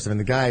 of course. I mean,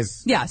 the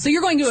guy's Yeah, so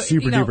you're going to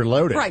super duper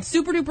loaded. right?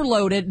 Super duper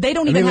loaded. They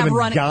don't And even they have live in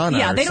running. Ghana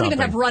Yeah, or they don't even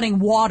something. have running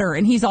water,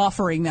 and he's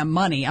offering them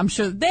money. I'm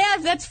sure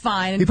that's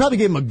fine. He probably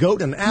gave him a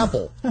goat and an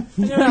apple.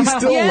 He's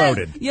still yes,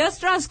 loaded. Yes,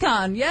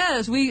 Strauss-Kahn.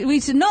 Yes, we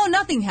said no,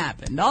 nothing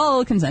happened.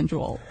 All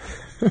consensual.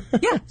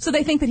 Yeah, so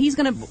they think that he's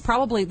going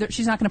to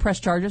she's not going to press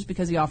charges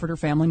because he offered her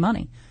family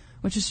money,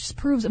 which just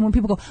proves that when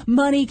people go,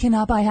 money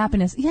cannot buy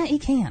happiness. Yeah,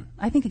 it can.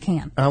 I think it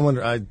can. I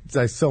wonder. I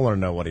still want to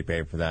know what he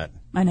paid for that.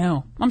 I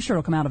know. I'm sure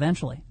it'll come out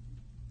eventually.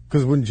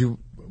 Because wouldn't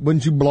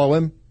you blow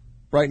him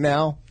right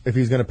now if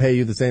he's going to pay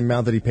you the same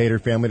amount that he paid her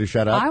family to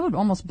shut up? I would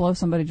almost blow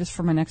somebody just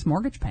for my next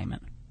mortgage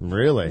payment.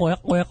 Really? Well.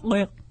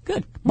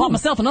 Good. Bought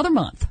myself another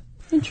month.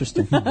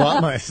 Interesting.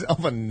 Bought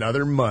myself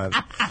another month.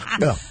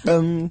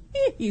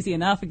 Easy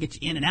enough. It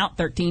gets you in and out,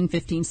 13,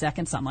 15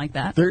 seconds, something like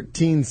that.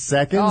 13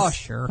 seconds? Oh,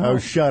 sure. Oh,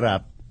 shut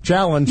up.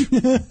 Challenge.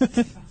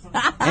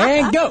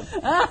 And go.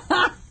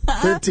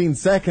 13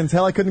 seconds.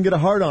 Hell, I couldn't get a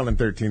hard on in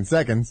 13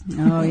 seconds.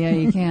 Oh, yeah,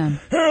 you can.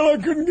 Hell, I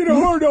couldn't get a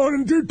hard on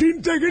in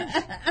 13 seconds.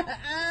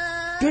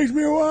 Takes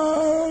me a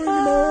while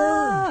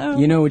anymore.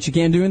 You know what you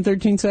can do in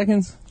 13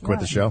 seconds? Quit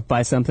the show.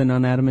 Buy something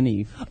on Adam and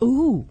Eve.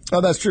 Ooh.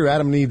 Oh, that's true.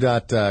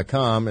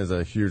 AdamandEve.com is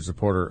a huge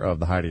supporter of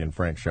the Heidi and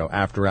Frank Show,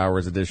 After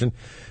Hours edition.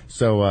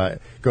 So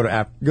go to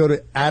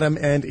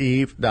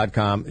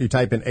AdamandEve.com. You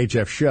type in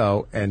HF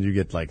Show, and you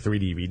get like 3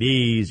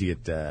 DVDs. You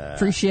get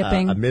free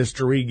shipping, a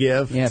mystery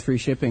gift. Yeah, free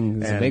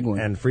shipping is a big one.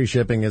 And free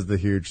shipping is the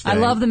huge thing. I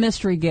love the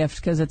mystery gift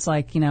because it's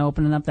like,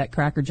 opening up that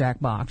Cracker Jack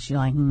box. You're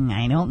like,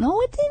 I don't know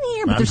what's in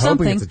here, but I'm there's hoping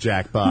something. it's a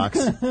Jack box.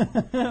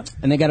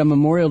 And they got a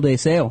Memorial Day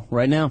sale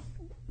right now.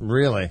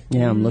 Really?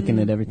 Yeah, I'm looking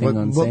at everything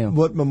on sale.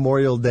 What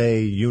Memorial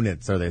Day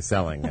units are they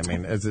selling? I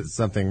mean, is it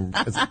something...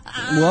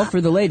 Well,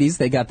 for the ladies,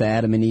 they got the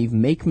Adam and Eve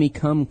Make Me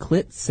Come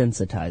Clit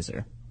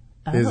Sensitizer.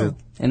 Is it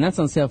And that's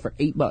on sale for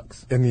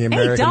 $8. in the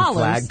American $8?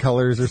 flag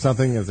colors or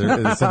something? Is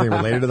it something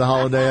related to the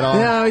holiday at all?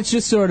 No, it's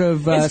just sort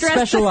of It's dressed-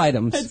 special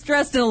items. It's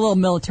dressed in a little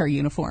military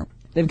uniform.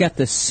 They've got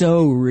the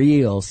So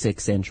Real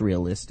 6-inch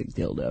realistic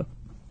dildo.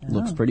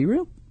 Looks pretty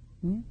real.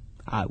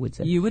 I would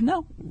say. You would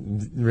know.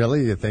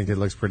 Really? You think it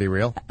looks pretty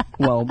real?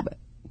 Well,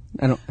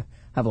 I don't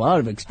have a lot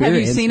of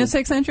experience. Have you seen a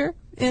 6-incher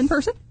in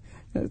person?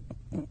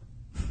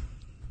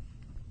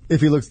 If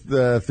he looks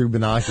through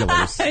binoculars.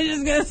 I was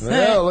just going to say.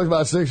 Yeah, it looks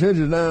about 6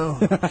 inches now.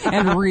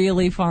 And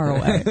really far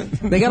away.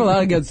 They got a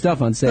lot of good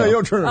stuff on sale. No, you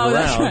don't turn it around.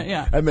 That's right,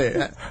 yeah. I mean,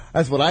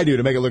 that's what I do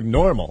to make it look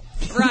normal.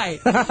 Right.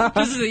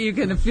 Just so that you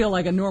can feel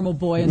like a normal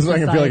boy in So I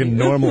society. can feel like a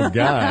normal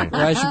guy.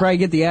 Well, I should probably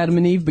get the Adam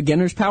and Eve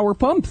Beginner's Power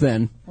Pump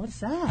then. What's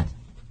that?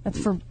 That's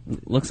for...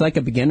 Looks like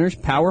a beginner's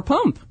power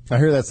pump. I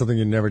hear that's something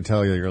you never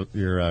tell your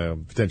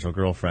potential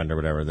girlfriend or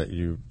whatever, that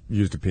you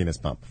used a penis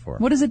pump before.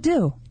 What does it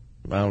do?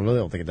 I really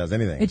don't think it does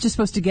anything. It's just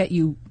supposed to get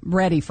you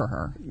ready for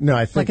her. No,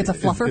 I think like it's a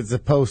fluffer. It's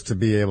supposed to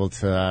be able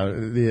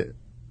to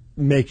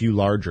make you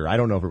larger. I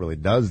don't know if it really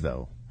does,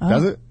 though.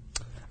 Does it?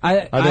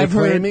 I've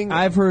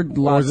heard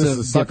lots or is this of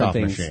a suck-off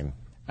different things. machine?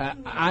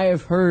 I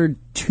have heard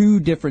two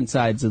different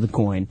sides of the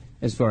coin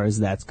as far as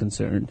that's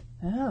concerned.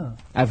 Oh.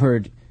 I've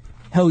heard,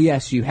 hell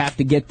yes, you have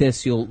to get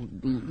this. You'll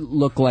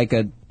look like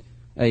a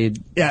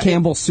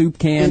Campbell soup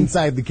can.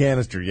 Inside the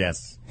canister,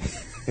 yes.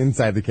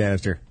 Inside the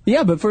canister.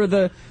 Yeah, but for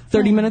the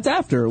 30 minutes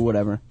after or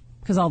whatever.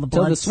 Because all the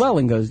Till blood. the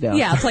swelling goes down.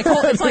 Yeah, it's like You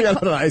gotta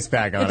put an ice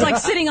pack on it's it. like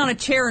sitting on a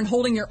chair and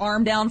holding your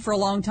arm down for a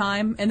long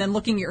time, and then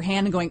looking at your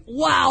hand and going,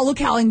 "Wow, look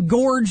how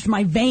engorged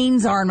my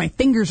veins are, and my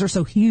fingers are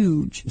so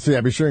huge." So yeah,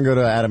 be sure and go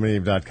to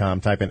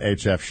adamandeve.com, type in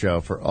HF show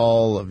for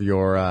all of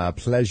your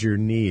pleasure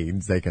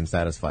needs. They can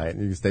satisfy it.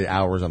 You can stay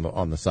hours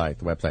on the site,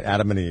 the website,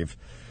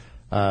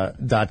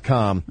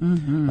 adamandeve.com.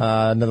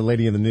 Another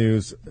lady in the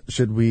news.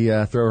 Should we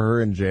throw her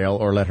in jail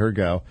or let her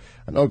go?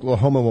 An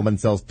Oklahoma woman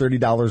sells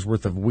 $30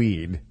 worth of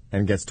weed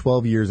and gets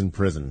 12 years in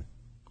prison.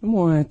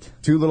 What?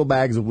 2 little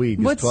bags of weed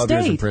gets What 12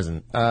 years in state?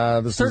 prison.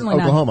 This Certainly is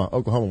not.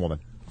 Oklahoma woman.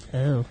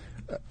 Oh.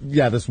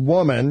 Yeah, this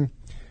woman,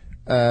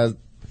 I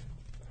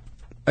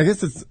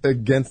guess it's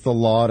against the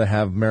law to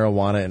have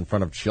marijuana in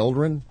front of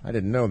children. I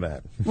didn't know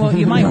that. Well,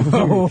 you might.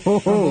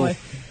 Oh, boy.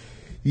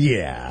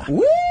 Yeah.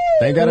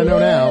 They gotta know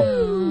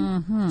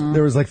now.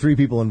 There was like 3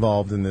 people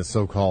involved in this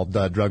so-called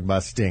drug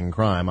bust sting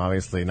crime.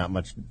 Obviously not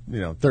much,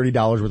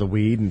 $30 worth of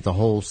weed and it's a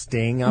whole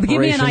sting operation.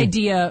 Give me an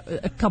idea,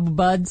 a couple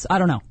buds. I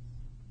don't know.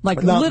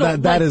 Like No, little,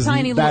 that is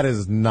tiny that little.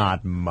 is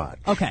not much.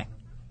 Okay.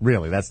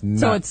 Really, that's not.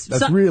 So it's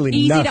that's really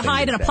easy to nothing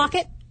hide in a these days.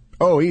 pocket?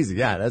 Oh, easy.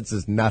 Yeah, that's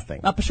just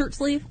nothing. Up a shirt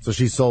sleeve? So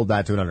she sold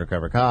that to an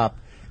undercover cop,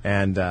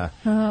 and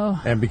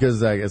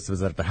because I guess it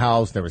was at the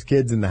house, there was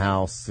kids in the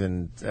house,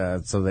 and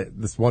so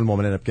this one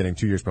woman ended up getting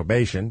 2 years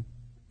probation.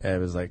 It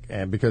was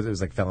because it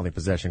was like felony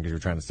possession because you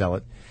were trying to sell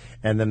it,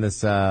 and then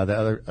this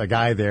a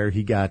guy there,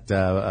 he got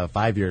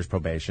 5 years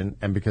probation,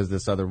 and because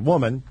this other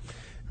woman,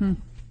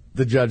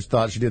 the judge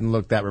thought she didn't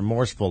look that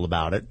remorseful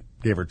about it,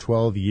 gave her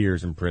 12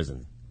 years in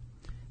prison.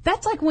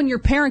 That's like when your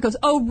parent goes,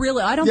 "Oh,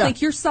 really? I don't Yeah.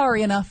 think you're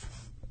sorry enough.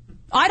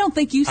 I don't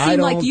think you seem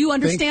like you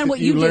understand what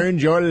you did."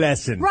 learned your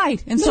lesson.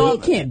 Right. And So so you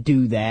can't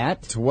do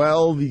that.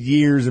 12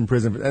 years in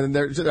prison. And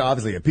they're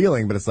obviously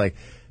appealing, but it's like,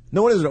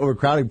 no one has an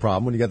overcrowding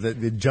problem when you got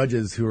the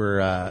judges who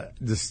are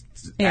just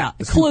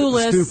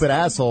clueless. stupid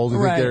assholes who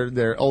Right. think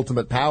their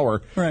ultimate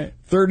power. Right.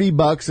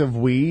 $30 of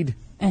weed.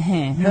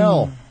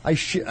 Hell, I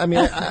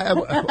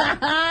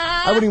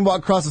wouldn't even walk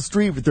across the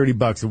street for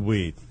 $30 of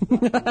weed.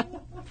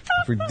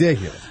 It's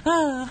ridiculous.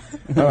 All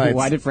right.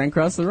 Why did Frank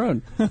cross the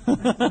road?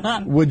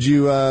 Would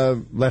you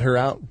let her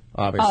out?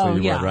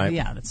 Obviously, you would, right?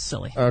 Yeah, that's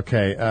silly.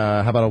 Okay.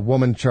 How about a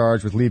woman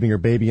charged with leaving her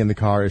baby in the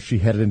car as she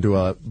headed into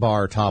a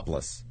bar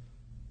topless?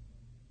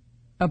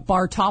 A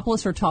bar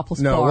topless or topless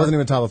No, bar? it wasn't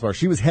even a topless bar.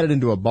 She was headed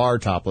into a bar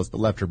topless, but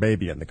left her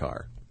baby in the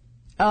car.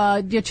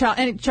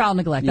 Child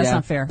neglect. That's Yeah.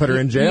 not fair. Put her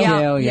in jail?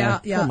 Hell yeah.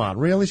 Come on,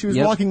 really? She was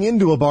Yep. walking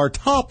into a bar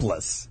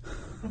topless.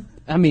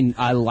 I mean,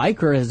 I like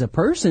her as a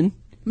person.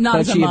 Not but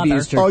as a she mother.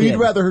 abused her Oh, kid. you'd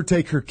rather her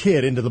take her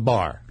kid into the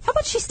bar. How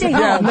about she stay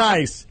Yeah, home?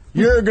 nice.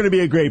 You're going to be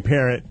a great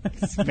parent.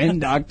 Spin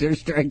doctor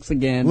strikes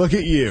again. Look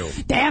at you.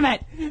 Damn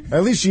it.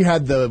 At least she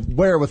had the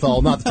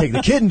wherewithal not to take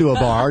the kid into a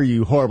bar,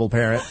 you horrible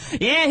parent.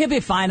 Yeah, he'll be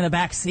fine in the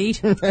back seat.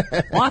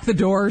 Lock the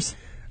doors.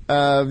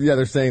 Yeah,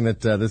 they're saying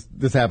that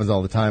this happens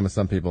all the time with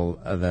some people,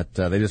 that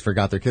they just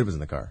forgot their kid was in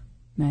the car.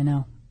 I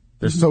know.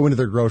 They're so into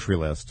their grocery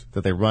list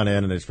that they run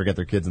in and they just forget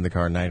their kids in the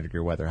car in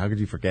 90-degree weather. How could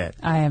you forget?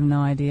 I have no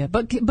idea.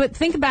 But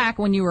think back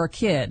when you were a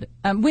kid.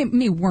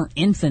 We weren't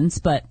infants,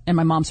 and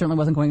my mom certainly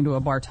wasn't going to a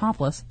bar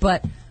topless,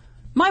 but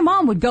my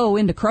mom would go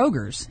into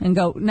Kroger's and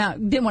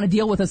didn't want to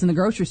deal with us in the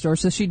grocery store,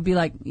 so she'd be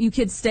like, "You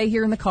kids stay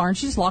here in the car," and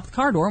she'd just lock the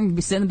car door and we'd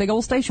be sitting in the big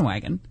old station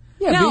wagon.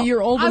 Yeah, Now, but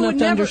you're old I enough would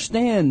to never-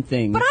 understand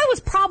things. But I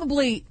was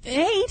probably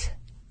 8.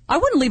 I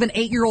wouldn't leave my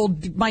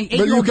 8-year-old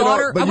But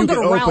daughter. I you wouldn't could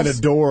go to open Ralph's.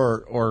 a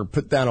door or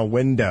put down a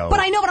window.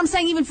 But I know what I'm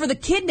saying, even for the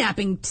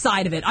kidnapping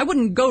side of it. I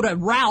wouldn't go to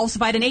Ralph's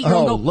if I had an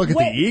 8-year-old. Oh, look at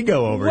the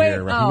ego over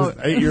here. Oh.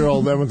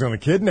 8-year-old, everyone's going to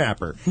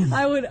kidnap her.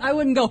 I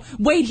wouldn't go,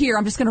 wait here,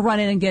 I'm just going to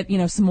run in and get,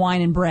 some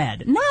wine and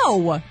bread.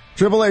 No.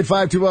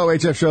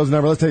 888-520-HF show's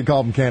number. Let's take a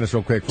call from Candace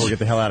real quick before we get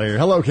the hell out of here.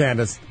 Hello,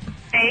 Candace.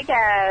 Hey,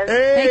 guys.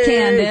 Hey,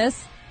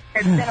 Candace.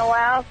 It's been a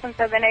while since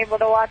I've been able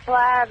to watch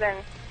live, and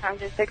I'm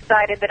just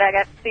excited that I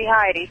got to see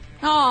Heidi.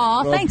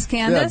 Aw, thanks,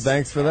 Yeah, Candace.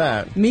 thanks for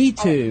that. Me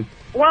too.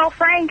 Well,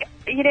 Frank,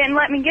 you didn't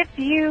let me get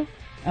to you.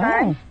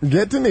 Oh.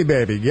 Get to me,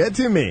 baby. Get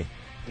to me.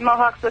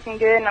 Mohawk's looking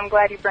good, and I'm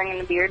glad you're bringing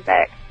the beard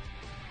back.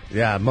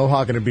 Yeah,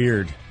 mohawk and a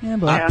beard. Yeah,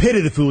 boy. I pity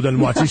the fool doesn't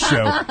watch his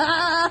show.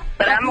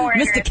 But I'm more Mr.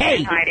 interested K.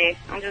 in Heidi.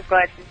 I'm just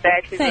glad she's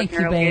back. She's Thank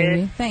looking you, real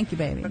baby. good. Thank you,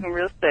 baby. Looking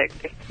real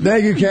sexy.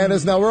 Thank you,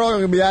 Candace. Now, we're all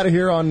going to be out of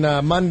here on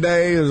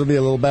Monday. There'll be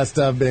a little best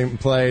of being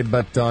played.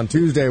 But on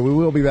Tuesday, we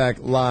will be back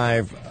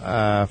live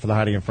for the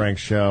Heidi and Frank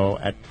show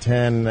at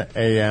 10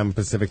 a.m.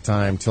 Pacific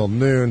time till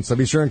noon. So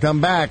be sure and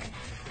come back.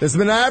 This has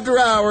been After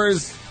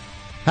Hours.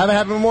 Have a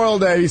happy Memorial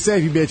Day. Be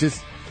safe, you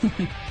bitches.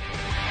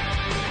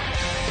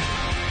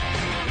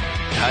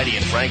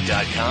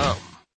 HeidiandFrank.com.